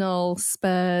 Arsenal,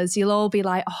 Spurs. You'll all be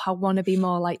like, oh, I want to be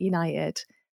more like United.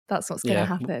 That's what's going to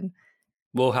happen.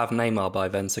 We'll have Neymar by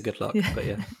then, so good luck.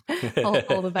 Yeah. But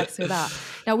all the best with that.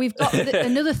 Now we've got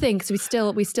another thing, because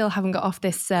we still haven't got off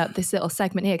this little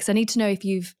segment here, because I need to know if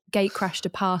you've gate crashed a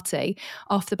party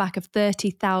off the back of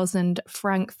 30,000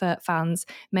 Frankfurt fans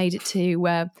made it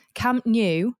to Camp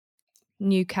Nou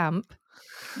Camp.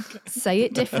 Say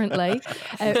it differently,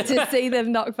 to see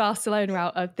them knock Barcelona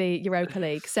out of the Europa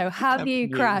League. So have you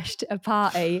crashed a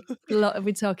party?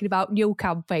 We're talking about Nou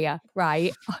Camp here,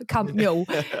 right? Camp Nou.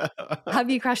 Have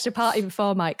you crashed a party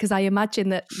before, Mike? Because I imagine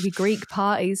that the Greek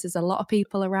parties, there's a lot of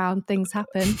people around, things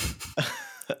happen.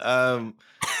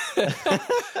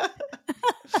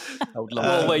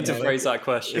 What a way to phrase that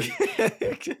question.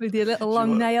 With your little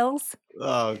long nails.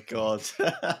 Oh God.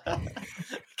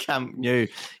 Camp Nou.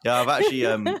 Yeah, I've actually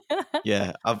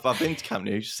I've been to Camp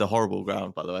Nou. It's a horrible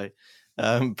ground, by the way.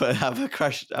 But have I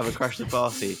crashed a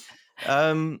party?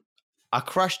 I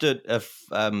crashed a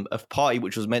party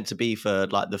which was meant to be for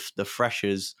like the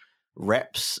freshers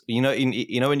reps. You know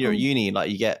when you're at uni,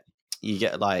 like you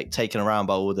get like taken around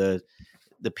by all the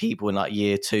people in like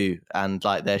year 2, and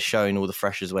like they're showing all the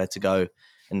freshers where to go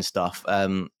and stuff.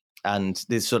 And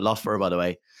this is at Loughborough, by the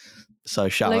way. So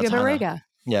shout out to Hannah.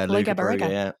 Yeah, Luca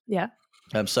Barriga, yeah.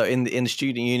 So in the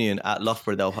student union at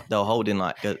Loughborough, they'll hold in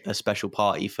like a special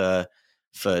party for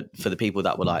the people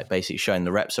that were like basically showing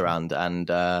the reps around, and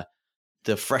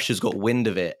the freshers got wind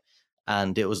of it,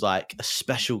 and it was like a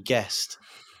special guest,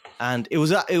 and it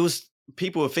was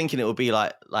people were thinking it would be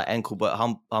like Engelbert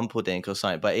Humperdinck or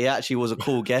something, but he actually was a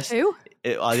cool guest. Who?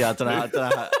 I don't know.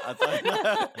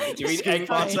 Do you read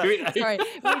Sorry,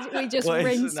 we just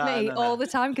rinse me all the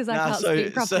time because I can't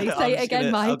speak properly. Say it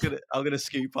again, Mike. I'm gonna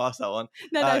scoot past that one.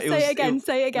 No, say it again.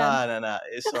 Say it again. No,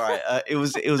 it's all right. It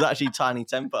was actually Tiny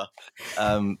Temper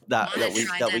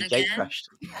that we gate crashed.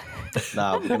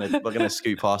 No, we're gonna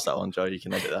scoot past that one, Joe. You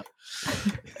can edit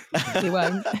that. You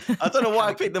won't. I don't know why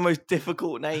I picked the most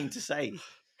difficult name to say.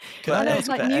 I know, it's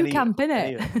like new camp,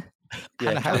 innit?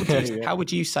 Hannah, how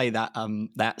would you say that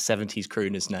that 70s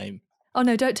crooner's name? Oh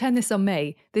no, don't turn this on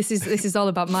me. This is all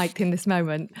about Mike in this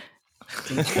moment.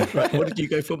 Right, what did you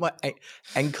go for? My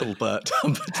Enkelbert.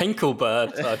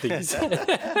 Enkelbert, I think you said.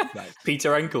 Right.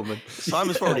 Peter Enkelman.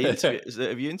 Simon's probably interviewed.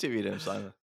 Have you interviewed him,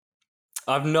 Simon?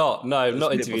 I've not. No,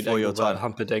 not interviewed before your time.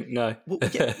 Humperdinck. No. Well,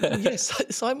 yes,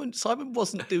 Simon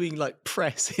wasn't doing like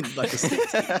press in like a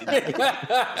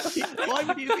 60s. Why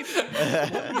would you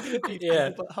interview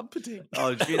about Humperdinck?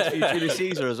 Oh, did you interview Julius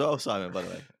Caesar as well, Simon? By the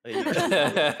way.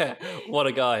 What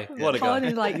a guy! What a guy! Born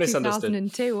in like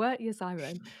 2002, weren't you,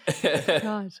 Simon?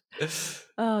 God.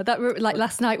 Oh, like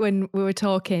last night when we were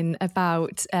talking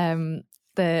about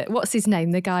what's his name,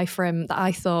 the guy that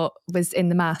I thought was in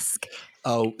The Mask.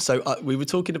 Oh, so we were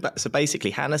talking about. So basically,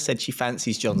 Hannah said she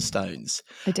fancies John Stones.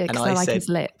 I do, because I like his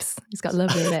lips. He's got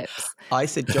lovely lips. I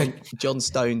said John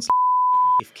Stones.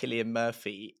 If Cillian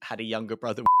Murphy had a younger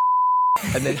brother,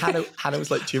 and then Hannah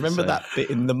was like, "Do you remember that bit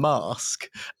in The Mask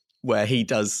where he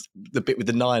does the bit with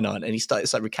the 9 and he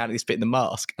started recounting this bit in The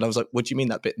Mask?" And I was like, "What do you mean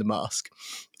that bit in The Mask?"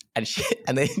 And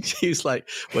then she was like,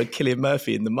 "Well, Cillian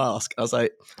Murphy in The Mask." I was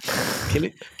like,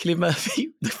 Cillian Murphy?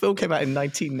 The film came out in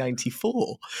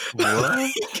 1994.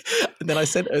 What? And then I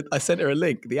sent her a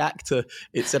link. The actor,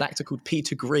 it's an actor called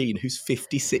Peter Green, who's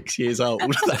 56 years old.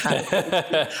 And I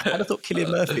thought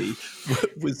Cillian Murphy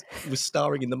was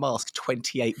starring in The Mask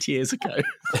 28 years ago.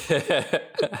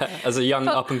 As a young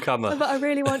up-and-comer. But I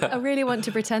really want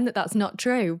to pretend that that's not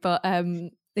true. But I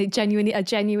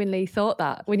genuinely thought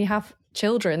that when you have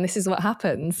children, this is what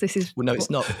happens. Well, no, it's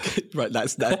not. Right,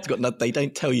 that's got no, they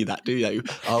don't tell you that, do they?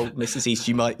 Oh, Mrs. East,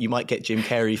 you might get Jim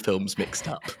Carrey films mixed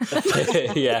up.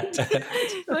 Yeah.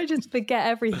 I just forget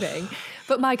everything.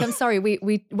 But Mike, I'm sorry,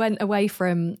 we went away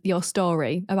from your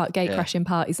story about gate crashing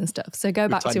parties and stuff. So go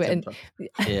back to it.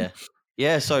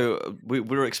 Yeah. So we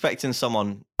were expecting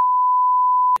someone,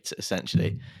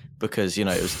 essentially, because it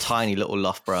was tiny little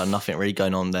Loughborough, nothing really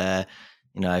going on there.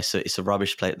 So it's a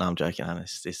rubbish place. No, I'm joking, Anna.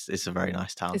 It's a very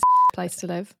nice town. It's a place to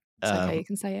live. It's okay, you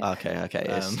can say it. Okay.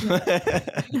 Yes.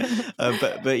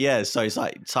 But yeah, so it's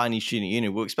like tiny student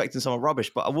union. We're expecting someone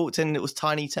rubbish, but I walked in and it was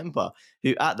Tiny Temper,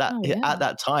 who at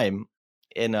that time,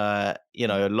 in a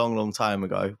long time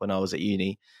ago when I was at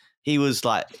uni, he was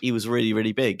really,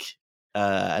 really big.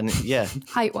 And yeah,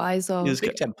 height wise, or he was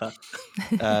big temper.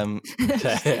 Still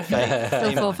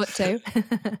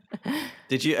 4'2".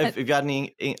 Did you? If you had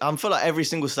any? I feel like every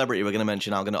single celebrity we're going to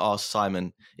mention, I'm going to ask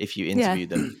Simon if you interviewed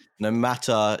them, no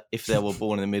matter if they were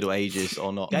born in the Middle Ages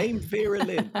or not. Game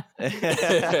virulent.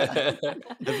 Have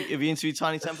you interviewed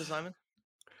Tiny Temper, Simon?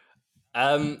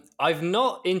 I've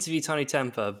not interviewed Tiny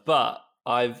Temper, but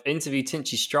I've interviewed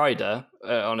Tinchy Stryder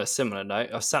on a similar note.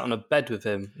 I sat on a bed with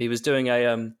him. He was doing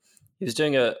a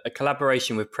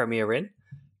collaboration with Premier Inn,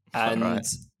 and right.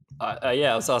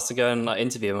 I was asked to go and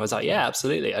interview him. I was like, yeah,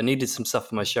 absolutely. I needed some stuff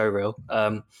for my show reel,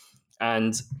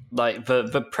 and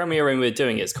the Premier Inn we're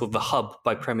doing, it's called The Hub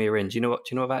by Premier Inn. Do you know what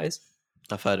that is?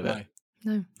 I've heard of it.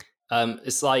 No.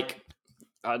 It's like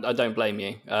I don't blame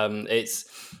you. It's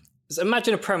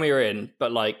imagine a Premier Inn,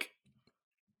 but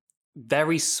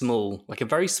very small, like a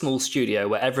very small studio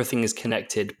where everything is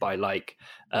connected by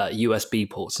USB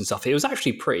ports and stuff. It was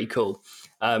actually pretty cool.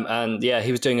 And yeah,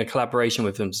 he was doing a collaboration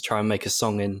with them to try and make a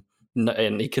song and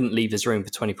he couldn't leave his room for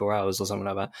 24 hours or something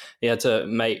like that. He had to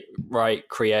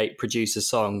create, produce a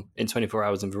song in 24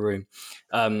 hours in the room.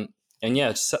 And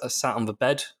yeah, sat on the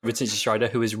bed with Tinchy Stryder,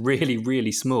 who is really,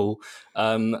 really small.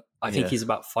 I think he's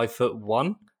about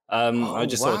 5'1". I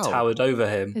just sort of towered over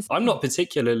him. I'm not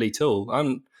particularly tall.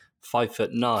 I'm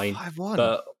 5'9", 5'1".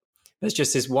 but there's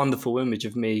just this wonderful image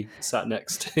of me sat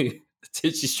next to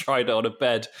Tinchy Stryder on a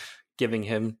bed, giving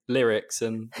him lyrics,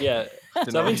 and yeah.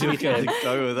 So I've interviewed him.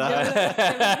 Go with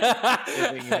that.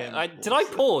 Did I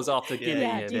pause after giving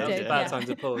him? You That was did, a bad time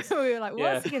to pause. We were like,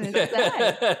 what's he going to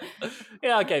say?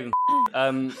 Yeah, I gave him.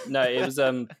 No, it was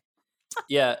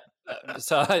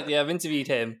So I've interviewed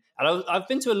him, and I've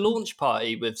been to a launch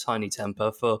party with Tiny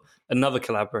Temper for another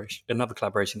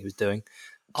collaboration he was doing.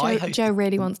 Joe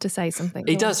really wants to say something.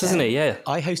 He does, doesn't he? Yeah.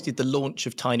 I hosted the launch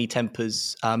of Tiny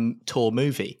Temper's tour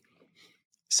movie.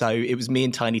 So it was me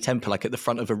and Tiny Temper at the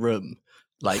front of a room,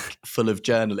 full of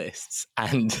journalists.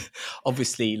 And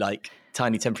obviously,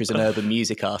 Tiny Temper is an urban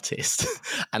music artist,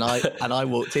 and I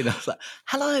walked in. I was like,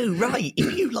 "Hello, right?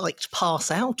 If you liked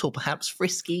Pass Out or perhaps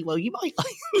Frisky, well, you might like."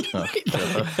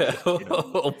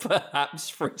 Or perhaps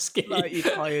Frisky. Like you'd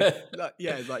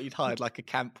hired like a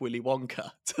Camp Willy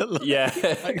Wonka to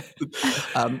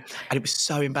and it was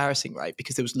so embarrassing, right?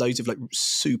 Because there was loads of like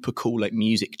super cool like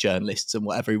music journalists and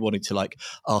whatever who wanted to like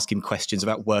ask him questions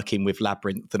about working with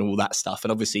Labyrinth and all that stuff.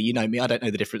 And obviously, you know me, I don't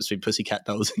know the difference between Pussycat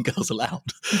Dolls and Girls Aloud.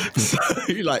 So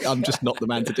like I'm just not the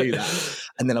man to do that.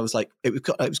 And then I was like, it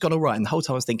was gone all right. And the whole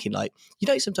time I was thinking like, you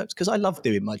know, sometimes because I love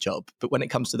doing my job, but when it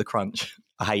comes to the crunch,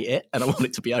 I hate it and I want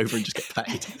it to be over and just get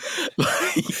paid.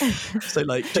 So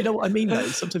like, do you know what I mean though?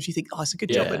 Sometimes you think, oh, it's a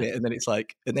good job, isn't it? And then it's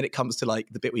like, and then it comes to like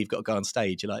the bit where you've got to go on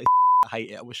stage. You're like, I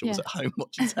hate it. I wish I was at home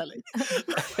watching telly. You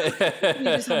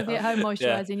just want to be at home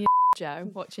moisturising your Joe,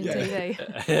 watching TV.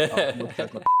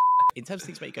 In terms of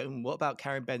things make you go, what about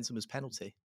Karim Benzema's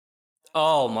penalty?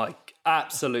 Oh my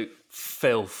absolute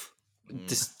filth.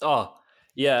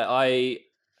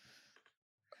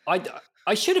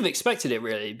 I should have expected it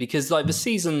really, because like the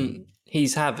season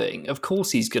he's having, of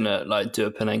course he's gonna like do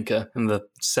a Panenka in the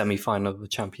semi-final of the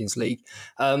Champions League.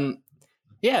 I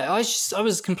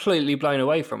was completely blown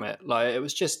away from it. Like it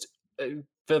was just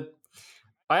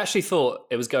I actually thought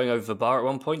it was going over the bar at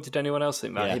one point. Did anyone else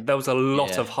think that? Yeah. There was a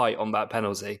lot of height on that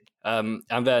penalty. But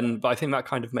I think that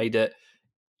kind of made it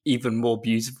even more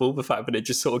beautiful. The fact that it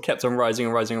just sort of kept on rising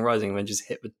and rising and rising and then just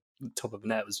hit the top of the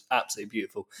net was absolutely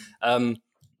beautiful.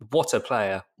 What a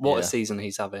player. What a season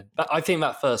he's having. I think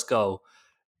that first goal,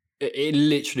 it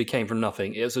literally came from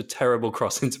nothing. It was a terrible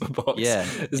cross into the box. Yeah,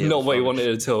 it's not what he wanted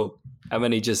at all. And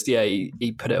then he just,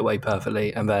 he put it away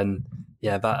perfectly. And then,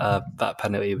 that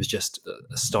penalty was just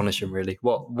astonishing, really.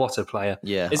 What a player.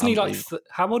 Yeah. Isn't he like,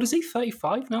 how old is he?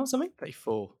 35 now or something?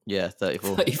 34. Yeah,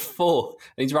 34. 34.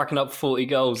 And he's racking up 40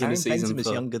 goals in the season.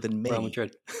 Benzema's younger than me. Real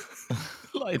Madrid.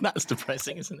 Like, that's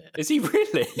depressing, isn't it? Is he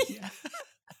really? Yeah.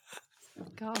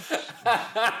 Gosh.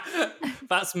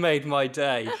 That's made my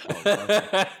day.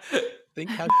 Think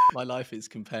how my life is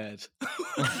compared.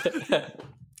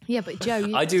 Yeah, but Joe,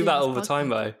 I do that all the time,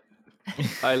 though.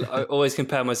 I always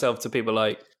compare myself to people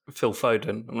like Phil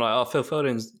Foden. I'm like, Phil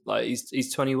Foden's like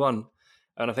he's 21,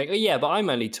 and I think, but I'm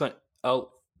only 20. Oh,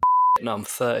 no, I'm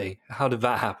 30. How did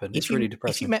that happen? It's really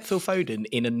depressing. If you met Phil Foden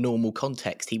in a normal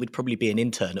context, he would probably be an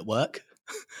intern at work.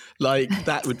 Like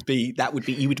that would be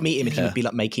you would meet him and he would be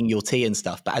like making your tea and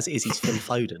stuff, but as it is, he's Phil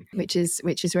Foden, which is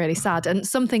really sad. And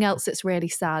something else that's really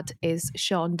sad is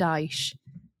Sean Dyche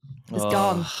has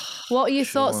gone. What are your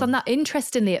thoughts on that?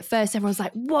 Interestingly, at first everyone was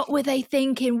like, what were they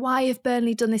thinking? Why have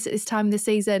Burnley done this at this time of the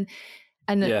season?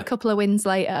 And a couple of wins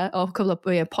later, or a couple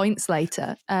of points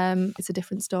later, it's a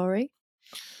different story.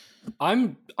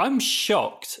 I'm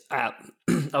shocked at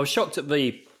I was shocked at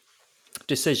the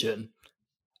decision.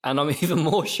 And I'm even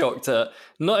more shocked at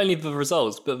not only the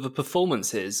results, but the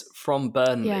performances from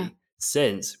Burnley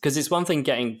since. Because it's one thing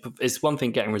getting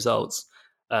results,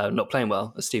 not playing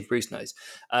well, as Steve Bruce knows.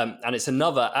 And it's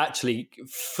another actually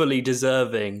fully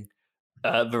deserving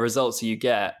the results that you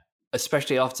get,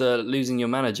 especially after losing your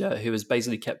manager who has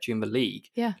basically kept you in the league.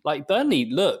 Yeah. Like Burnley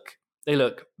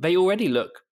they already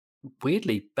look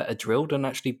weirdly better drilled and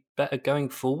actually better going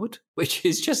forward, which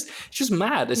is just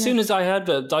mad. As soon as I heard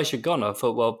that Dyche had gone, I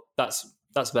thought, well, that's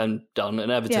then done,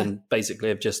 and Everton basically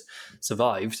have just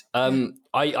survived.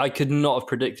 I could not have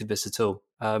predicted this at all.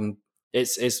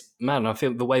 It's mad. I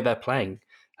feel the way they're playing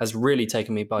has really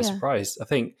taken me by surprise. I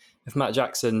think if Matt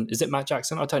Jackson, is it Matt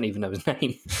Jackson? I don't even know his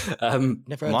name.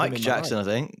 Mike Jackson, I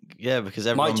think. Yeah, because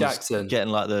everyone's getting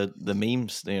like the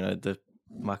memes, the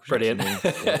Michael Brilliant.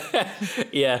 Jackson.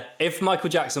 Yeah, if Michael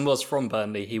Jackson was from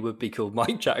Burnley, he would be called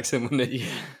Mike Jackson, wouldn't he?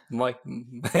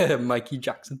 Mikey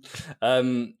Jackson.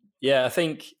 I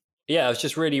think I was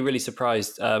just really, really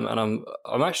surprised, and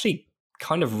I'm actually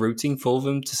kind of rooting for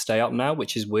them to stay up now,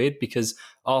 which is weird because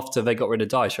after they got rid of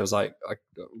Dyche, I was like,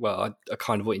 I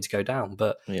kind of want you to go down,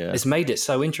 but it's made it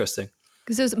so interesting.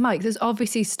 Because there's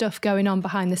obviously stuff going on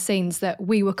behind the scenes that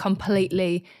we were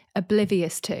completely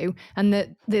oblivious to, and that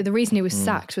the reason he was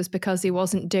sacked was because he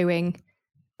wasn't doing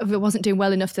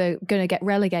well enough. They're going to get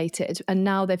relegated, and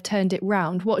now they've turned it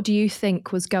round. What do you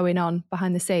think was going on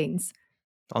behind the scenes?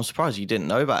 I'm surprised you didn't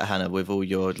know about Hannah with all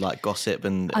your like gossip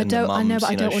and the mums. I know,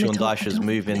 but Sean Dyche is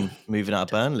moving out of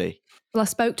Burnley. Well, I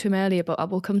spoke to him earlier, but I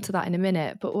will come to that in a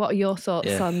minute. But what are your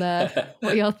thoughts on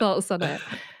it?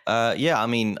 I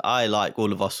mean, I, like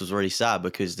all of us, was really sad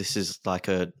because this is like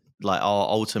our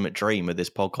ultimate dream of this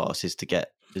podcast is to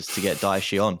get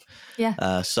Dyche on.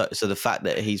 Yeah. So the fact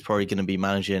that he's probably going to be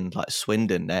managing like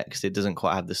Swindon next, it doesn't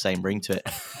quite have the same ring to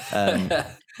it.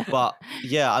 But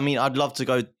yeah, I mean, I'd love to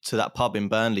go to that pub in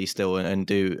Burnley still and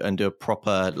do a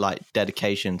proper like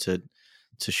dedication to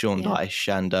Sean Dyche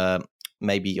and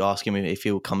maybe ask him if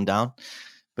he'll come down,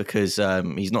 because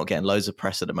he's not getting loads of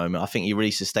press at the moment. I think he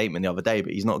released a statement the other day,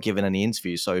 but he's not giving any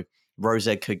interviews. So Rose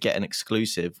Ed could get an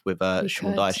exclusive with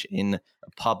Sean Dyche in a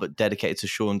pub dedicated to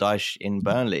Sean Dyche in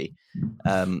Burnley.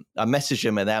 I messaged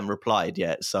him and they haven't replied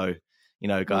yet. So, you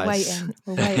know, guys,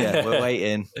 we're waiting. Yeah, we're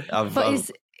waiting.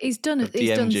 But he's done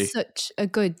such a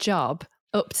good job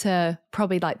up to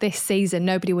probably like this season.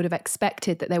 Nobody would have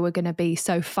expected that they were going to be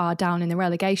so far down in the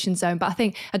relegation zone. But I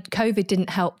think COVID didn't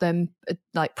help them,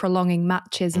 like prolonging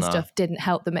matches and stuff didn't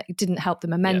help them. It didn't help the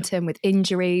momentum with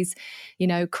injuries. You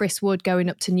know, Chris Wood going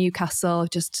up to Newcastle,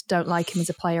 just don't like him as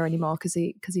a player anymore because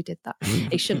he did that.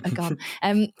 He shouldn't have gone.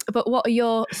 But what are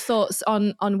your thoughts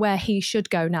on where he should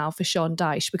go now for Sean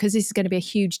Dyche? Because this is going to be a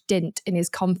huge dint in his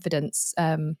confidence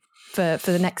for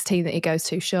the next team that he goes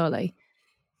to, surely.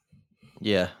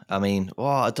 Yeah, I mean,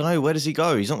 I don't know. Where does he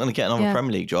go? He's not going to get another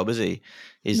Premier League job, is he?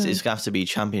 It's going to have to be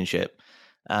Championship.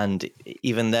 And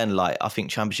even then, like, I think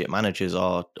Championship managers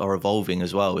are evolving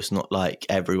as well. It's not like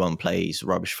everyone plays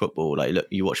rubbish football. Like, look,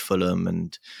 you watch Fulham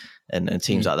and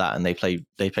teams like that, and they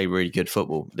play really good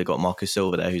football. They got Marcus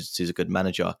Silva there, who's a good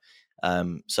manager.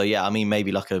 So yeah, I mean,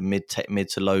 maybe like a mid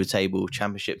to low table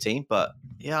Championship team. But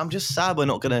yeah, I'm just sad we're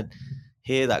not going to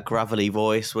hear that gravelly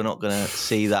voice. We're not going to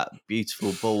see that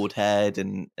beautiful bald head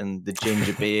and the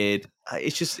ginger beard.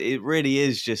 It really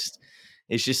is just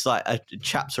like a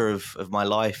chapter of my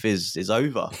life is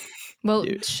over. Well,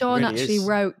 Sean really actually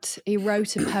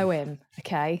wrote a poem.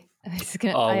 Okay.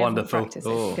 Wonderful. It's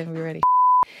going to be really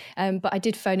but I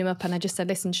did phone him up and I just said,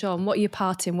 listen, Sean, what are your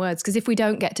parting words? Because if we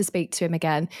don't get to speak to him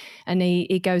again and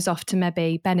he goes off to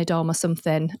maybe Benidorm or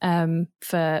something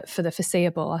for the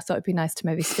foreseeable, I thought it'd be nice to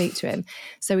maybe speak to him.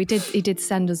 So he did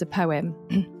send us a poem.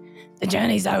 The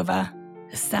journey's over.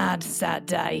 A sad, sad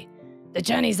day. The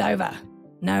journey's over.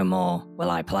 No more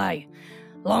will I play.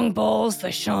 Long balls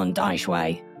the Sean Dyche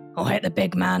way, or hit the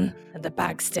big man at the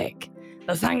bag stick.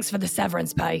 But thanks for the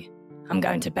severance pay. I'm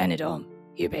going to Benidorm,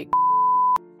 you big.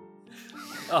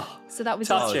 So that was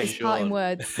his parting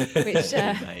words, which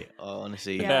mate,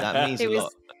 honestly, that means a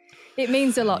lot. It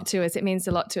means a lot to us. It means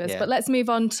a lot to us. Yeah. But let's move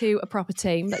on to a proper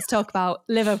team. Let's talk about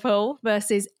Liverpool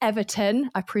versus Everton.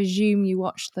 I presume you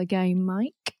watched the game,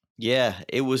 Mike. Yeah,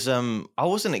 it was. I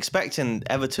wasn't expecting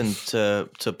Everton to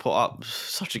put up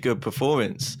such a good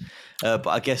performance, but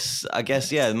I guess,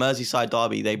 yeah, the Merseyside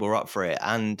derby, they were up for it,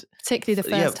 and particularly the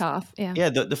first half. Yeah,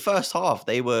 the first half,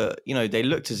 they were, they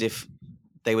looked as if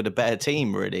they were the better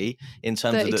team, really, in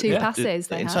terms of the passes.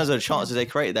 Terms of the chances they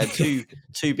created. They had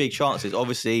two big chances.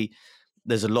 Obviously,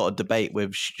 there's a lot of debate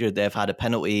with should they have had a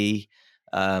penalty.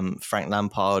 Frank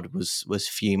Lampard was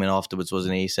fuming afterwards,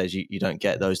 wasn't he? He says you don't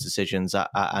get those decisions at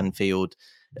Anfield.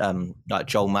 Like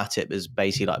Joel Matip has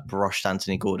basically like brushed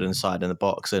Anthony Gordon aside in the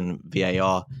box, and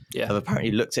VAR have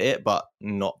apparently looked at it, but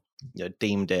not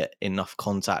deemed it enough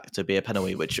contact to be a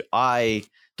penalty, which I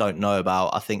don't know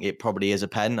about. I think it probably is a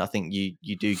pen. I think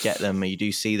you do get them, you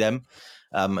do see them.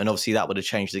 And obviously that would have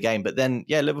changed the game. But then,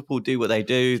 Liverpool do what they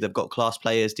do. They've got class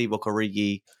players. Divock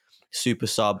Origi, super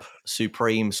sub,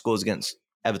 supreme, scores against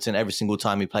Everton every single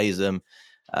time he plays them.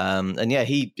 And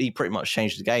he pretty much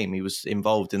changed the game. He was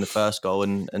involved in the first goal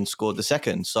and scored the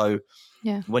second. So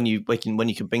when you can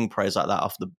bring players like that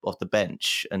off the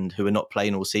bench and who are not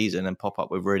playing all season and pop up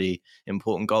with really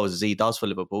important goals as he does for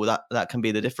Liverpool, that can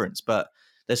be the difference. But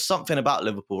there's something about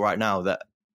Liverpool right now that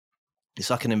it's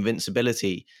like an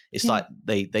invincibility. It's like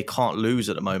they can't lose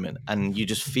at the moment. And you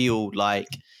just feel like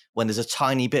when there's a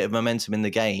tiny bit of momentum in the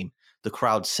game, the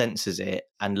crowd senses it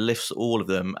and lifts all of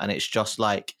them. And it's just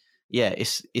like,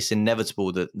 it's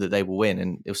inevitable that they will win.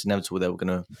 And it was inevitable they were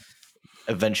going to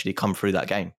eventually come through that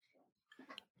game.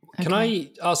 Okay. Can I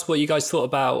ask what you guys thought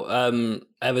about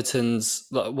Everton's,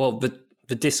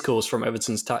 the discourse from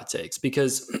Everton's tactics?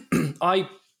 Because I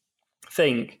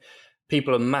think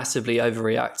people are massively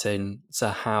overreacting to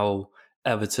how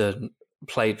Everton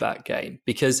played that game.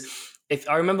 Because if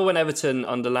I remember when Everton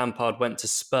under Lampard went to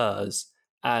Spurs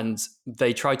and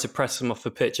they tried to press them off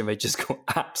the pitch and they just got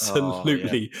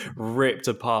absolutely ripped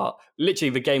apart.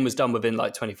 Literally, the game was done within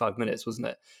like 25 minutes, wasn't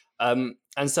it? And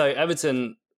so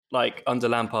Everton, like under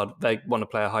Lampard, they want to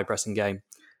play a high pressing game.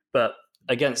 But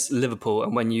against Liverpool,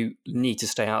 and when you need to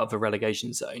stay out of the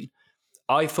relegation zone,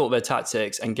 I thought their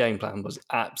tactics and game plan was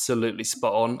absolutely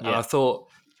spot on. Yeah. And I thought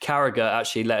Carragher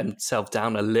actually let himself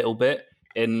down a little bit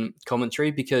in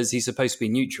commentary because he's supposed to be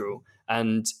neutral.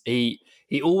 And he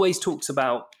always talks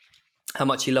about how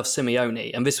much he loves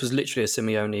Simeone. And this was literally a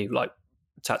Simeone like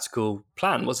tactical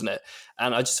plan, wasn't it?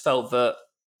 And I just felt that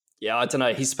Yeah, I don't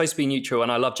know. He's supposed to be neutral,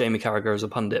 and I love Jamie Carragher as a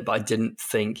pundit, but I didn't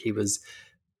think he was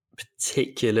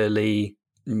particularly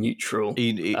neutral.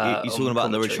 He's talking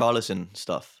about the Richarlison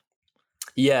stuff.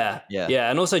 Yeah.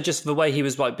 And also just the way he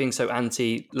was like being so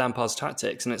anti Lampard's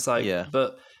tactics. And it's like,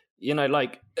 but you know,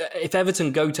 like if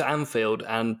Everton go to Anfield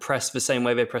and press the same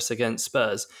way they press against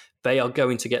Spurs, they are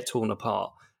going to get torn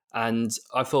apart. And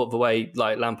I thought the way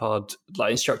like Lampard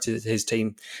like instructed his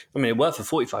team, I mean, it worked for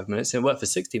 45 minutes, it worked for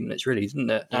 60 minutes, really, didn't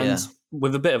it? And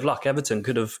with a bit of luck, Everton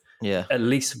could have at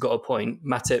least got a point.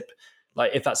 Matip,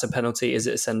 like if that's a penalty, is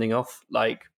it a sending off?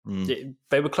 Like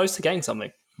they were close to getting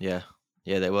something. Yeah,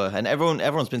 they were. And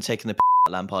everyone's been taking the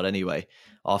at Lampard anyway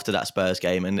after that Spurs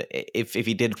game. And if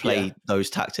he did play those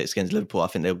tactics against Liverpool, I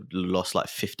think they lost like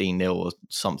 15-0 or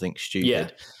something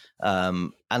stupid.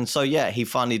 And so, he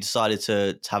finally decided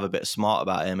to have a bit smart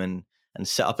about him and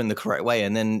set up in the correct way.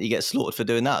 And then he gets slaughtered for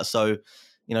doing that. So,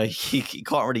 you know, he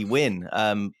can't really win.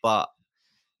 But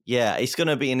yeah, it's going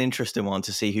to be an interesting one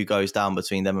to see who goes down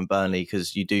between them and Burnley,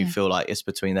 because you do feel like it's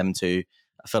between them two.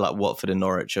 I feel like Watford and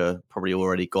Norwich are probably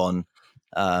already gone.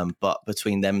 But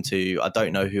between them two, I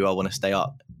don't know who I want to stay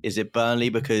up. Is it Burnley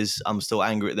because I'm still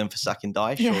angry at them for sacking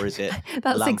Dyche, or is it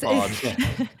Lampard?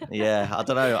 I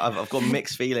don't know. I've got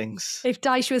mixed feelings. If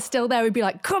Dyche was still there, we'd be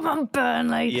like, come on,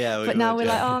 Burnley. Yeah, but now we're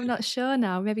like, I'm not sure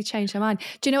now. Maybe change our mind.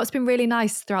 Do you know what's been really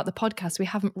nice throughout the podcast? We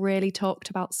haven't really talked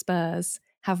about Spurs,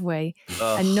 have we?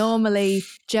 And normally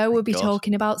Joe would be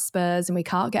talking about Spurs and we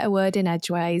can't get a word in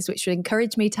edgeways, which would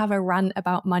encourage me to have a rant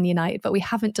about Man United, but we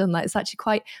haven't done that. It's actually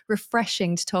quite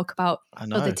refreshing to talk about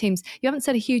other teams. You haven't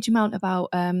said a huge amount about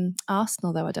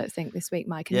Arsenal though, I don't think, this week,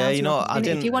 Mike. Yeah, you know, I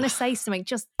didn't... If you want to say something,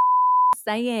 just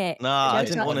say it. No, I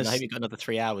didn't want to... I hope you got another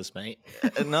 3 hours, mate.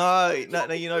 No,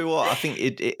 you know what? I think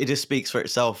it just speaks for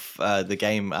itself, the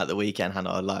game at the weekend,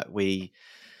 Hannah. Like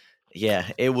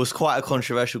it was quite a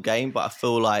controversial game, but I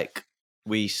feel like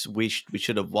we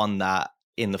should have won that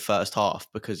in the first half,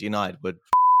 because United would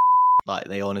like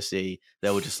they were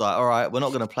just like, all right, we're not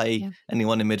going to play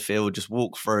anyone in midfield, just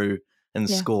walk through and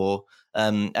score.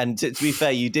 And to be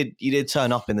fair, you did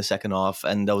turn up in the second half,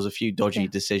 and there was a few dodgy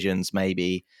decisions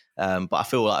maybe, but I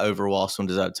feel like overall Arsenal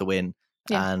deserved to win.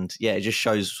 And it just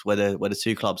shows where the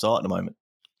two clubs are at the moment.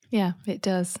 Yeah, it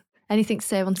does. Anything to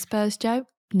say on Spurs, Joe?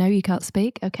 No, you can't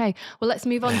speak. Okay. Well, let's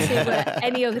move on to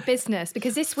any other business,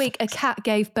 because this week a cat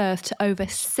gave birth to over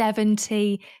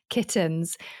 70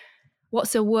 kittens.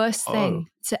 What's the worst thing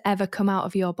to ever come out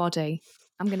of your body?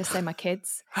 I'm going to say my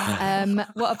kids.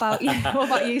 What about you? What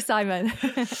about you, Simon?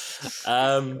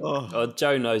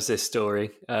 Joe knows this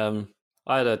story. I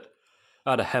had a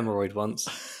hemorrhoid once.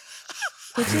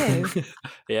 Did you?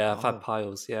 Yeah, I've had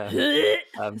piles. Yeah.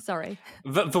 Sorry.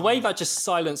 The way that just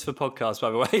silenced the podcast, by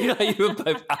the way, like, you were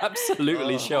both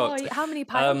absolutely shocked. How many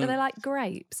piles? Are they like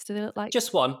grapes? Do they look like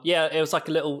just one? Yeah, it was like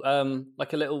a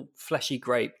little fleshy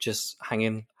grape just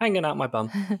hanging out my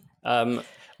bum.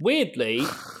 Weirdly,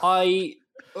 I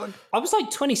was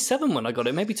like 27 when I got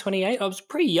it, maybe 28. I was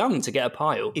pretty young to get a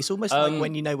pile. It's almost like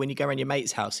when you go around your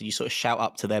mate's house and you sort of shout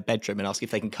up to their bedroom and ask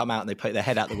if they can come out, and they poke their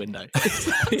head out the window.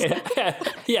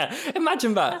 yeah.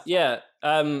 Imagine that. Yeah.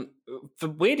 The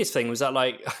weirdest thing was that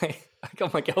like I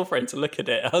got my girlfriend to look at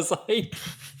it. I was like,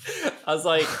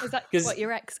 is that what,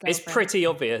 your ex-girlfriend? It's pretty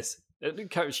obvious.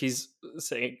 She's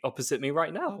sitting opposite me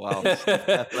right now. Wow,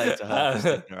 fair play to her for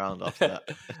sticking around after that.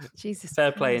 Jesus,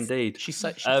 fair play indeed. She's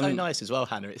so nice as well,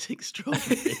 Hannah. It's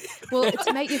extraordinary. Well,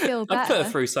 to make you feel better, I put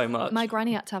her through so much. My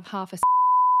granny had to have half a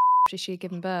after she had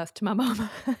given birth to my mum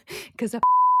because her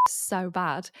so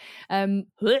bad.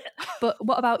 But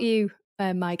what about you,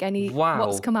 Mike?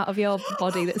 What's come out of your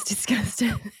body that's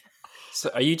disgusting? So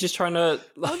are you just trying to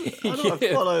I don't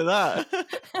follow that?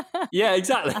 Yeah,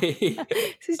 exactly.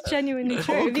 This is genuinely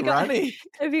true. Granny.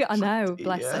 I know,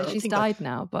 bless her. She's died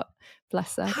now, but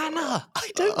bless her. Hannah,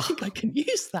 I don't think I can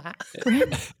use that.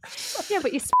 Yeah,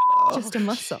 but you're just a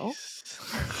muscle.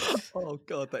 Oh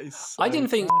God, that is so I didn't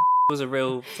think it was a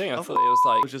real thing. I thought it was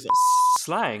like just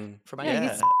slang from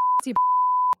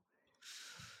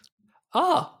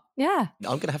Yeah.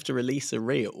 I'm going to have to release a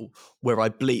reel where I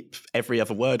bleep every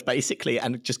other word, basically,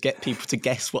 and just get people to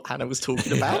guess what Hannah was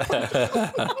talking about.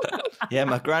 Yeah,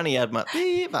 my granny had my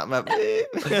beep, my beep.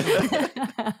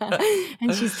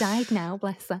 And she's died now,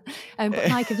 bless her. But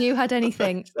Mike, have you had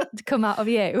anything to come out of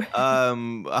you?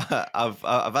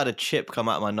 I've had a chip come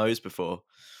out of my nose before.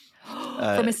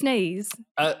 From a sneeze?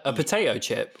 A potato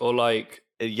chip, or like...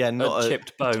 Yeah, not a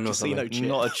chipped bone or something. Chip.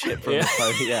 Not a chip from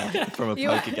from a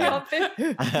poker game.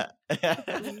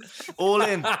 All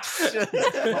in.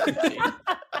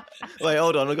 Wait,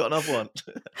 hold on, I've got another one.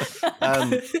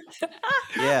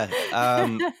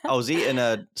 I was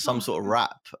eating some sort of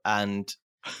wrap, and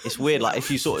it's weird. Like if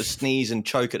you sort of sneeze and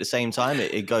choke at the same time,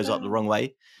 it goes up the wrong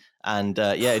way. And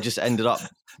it just ended up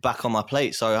back on my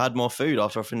plate. So I had more food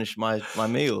after I finished my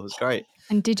meal. It was great.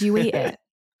 And did you eat it?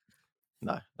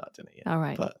 No, I didn't eat it. All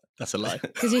right. But That's a lie.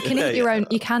 Because you can eat your own.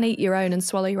 You can eat your own and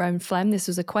swallow your own phlegm. This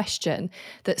was a question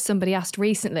that somebody asked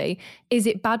recently. Is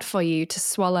it bad for you to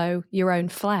swallow your own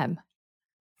phlegm?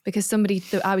 Because somebody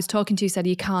that I was talking to said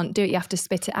you can't do it. You have to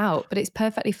spit it out. But it's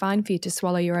perfectly fine for you to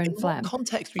swallow your own phlegm. In what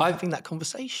context were you having that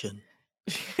conversation?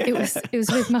 It was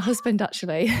with my husband,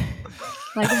 actually.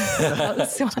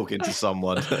 Talking to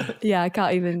someone. Yeah, I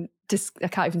can't even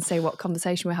say what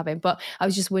conversation we're having. But I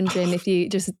was just wondering if you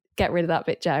just get rid of that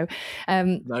bit, Joe.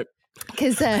 No.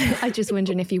 Because I was just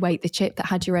wondering if you ate the chip that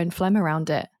had your own phlegm around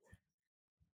it.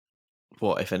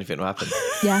 What, if anything will happen?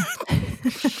 Yeah.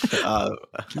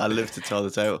 I live to tell the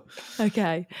tale.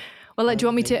 Okay. Well, would you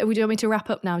want me to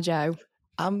wrap up now, Joe?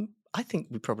 I think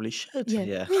we probably should.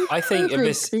 Yeah. I think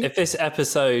if this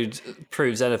episode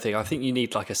proves anything, I think you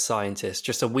need like a scientist,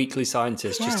 just a weekly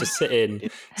scientist, just to sit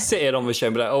in on the show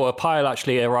and be like, oh, a pile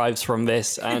actually arrives from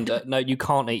this, and no, you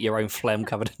can't eat your own phlegm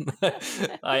covered in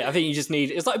I think you just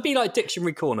need, it'd be like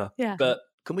Dictionary Corner. Yeah. But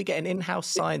can we get an in-house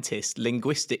scientist,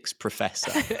 linguistics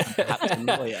professor, perhaps a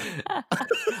lawyer?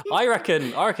 I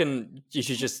reckon you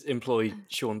should just employ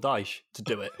Sean Dyche to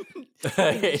do it.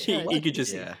 he could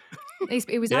just. Yeah.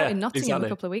 He was out in Nottingham a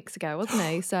couple of weeks ago, wasn't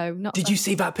he? So not. Did you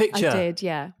see that picture? I did.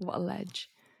 Yeah. What a ledge.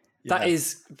 That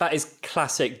is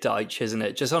classic Dyche, isn't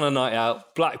it? Just on a night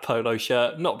out, black polo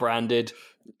shirt, not branded,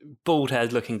 bald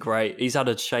head, looking great. He's had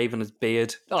a shave on his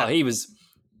beard.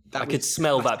 I could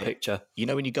smell that picture. You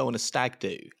know when you go on a stag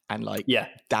do and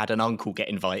dad and uncle get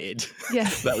invited? Yeah.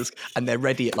 And they're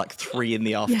ready at like 3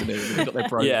 PM and they've got their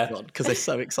brogans on because they're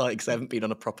so excited because they haven't been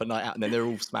on a proper night out, and then they're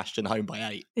all smashed and home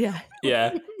by 8. Yeah.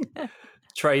 Yeah.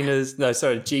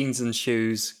 Jeans and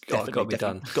shoes. Got to be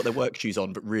done. Got their work shoes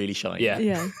on, but really shiny. Yeah.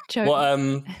 Yeah.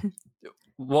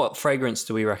 What fragrance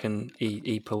do we reckon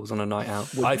he pulls on a night out?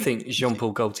 I think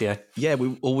Jean-Paul Gaultier. Yeah,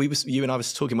 you and I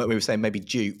was talking about, we were saying maybe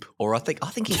Dupe, or I think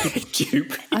he's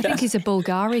Dupe. I think he's a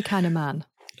Bulgari kind of man.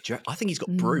 I think he's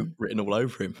got Brute written all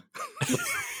over him.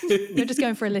 You're just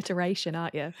going for alliteration,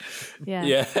 aren't you? Yeah.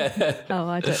 Yeah. Oh,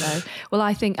 I don't know. Well,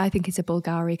 I think he's a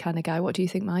Bulgari kind of guy. What do you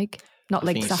think, Mike? Not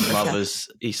like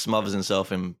he smothers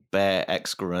himself in bare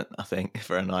excrement, I think,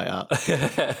 for a night out.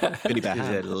 Really bad. He's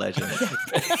a legend.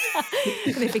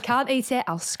 And if he can't eat it,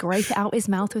 I'll scrape it out his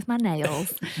mouth with my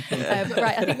nails.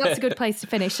 Right, I think that's a good place to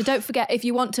finish. So don't forget, if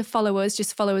you want to follow us,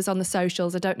 just follow us on the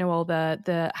socials. I don't know all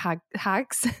the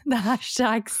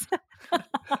hashtags.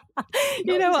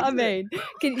 You know what I mean?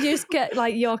 Can you just get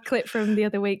like your clip from the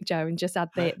other week, Joe, and just add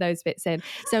those bits in?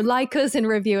 So like us and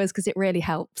review us because it really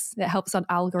helps. It helps on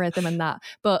algorithm and that.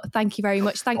 But thank you very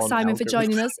much. Thanks, Simon, for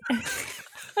joining us.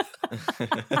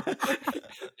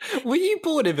 Were you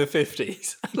born in the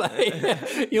 50s?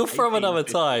 You're from another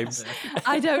time.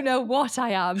 I don't know what I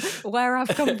am, where I've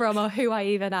come from, or who I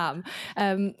even am.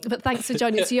 But thanks for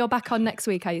joining us. So you're back on next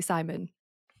week, are you, Simon?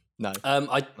 No.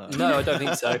 I don't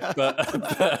think so.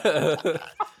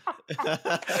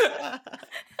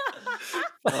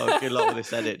 But good luck with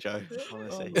this edit, Joe.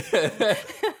 Honestly.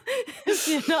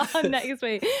 You're not on next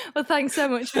week. Well, thanks so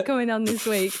much for coming on this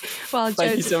week. Well,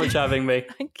 thank you so much for having me.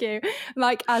 Thank you,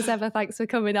 Mike. As ever, thanks for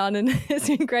coming on, and it's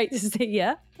been great to see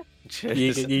you.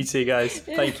 Cheers. You too, guys.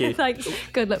 Thank you. Thanks.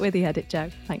 Good luck with the edit,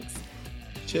 Joe. Thanks.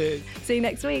 Cheers. See you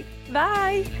next week.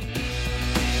 Bye.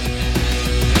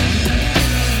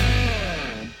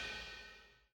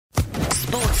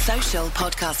 Sports Social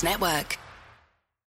Podcast Network.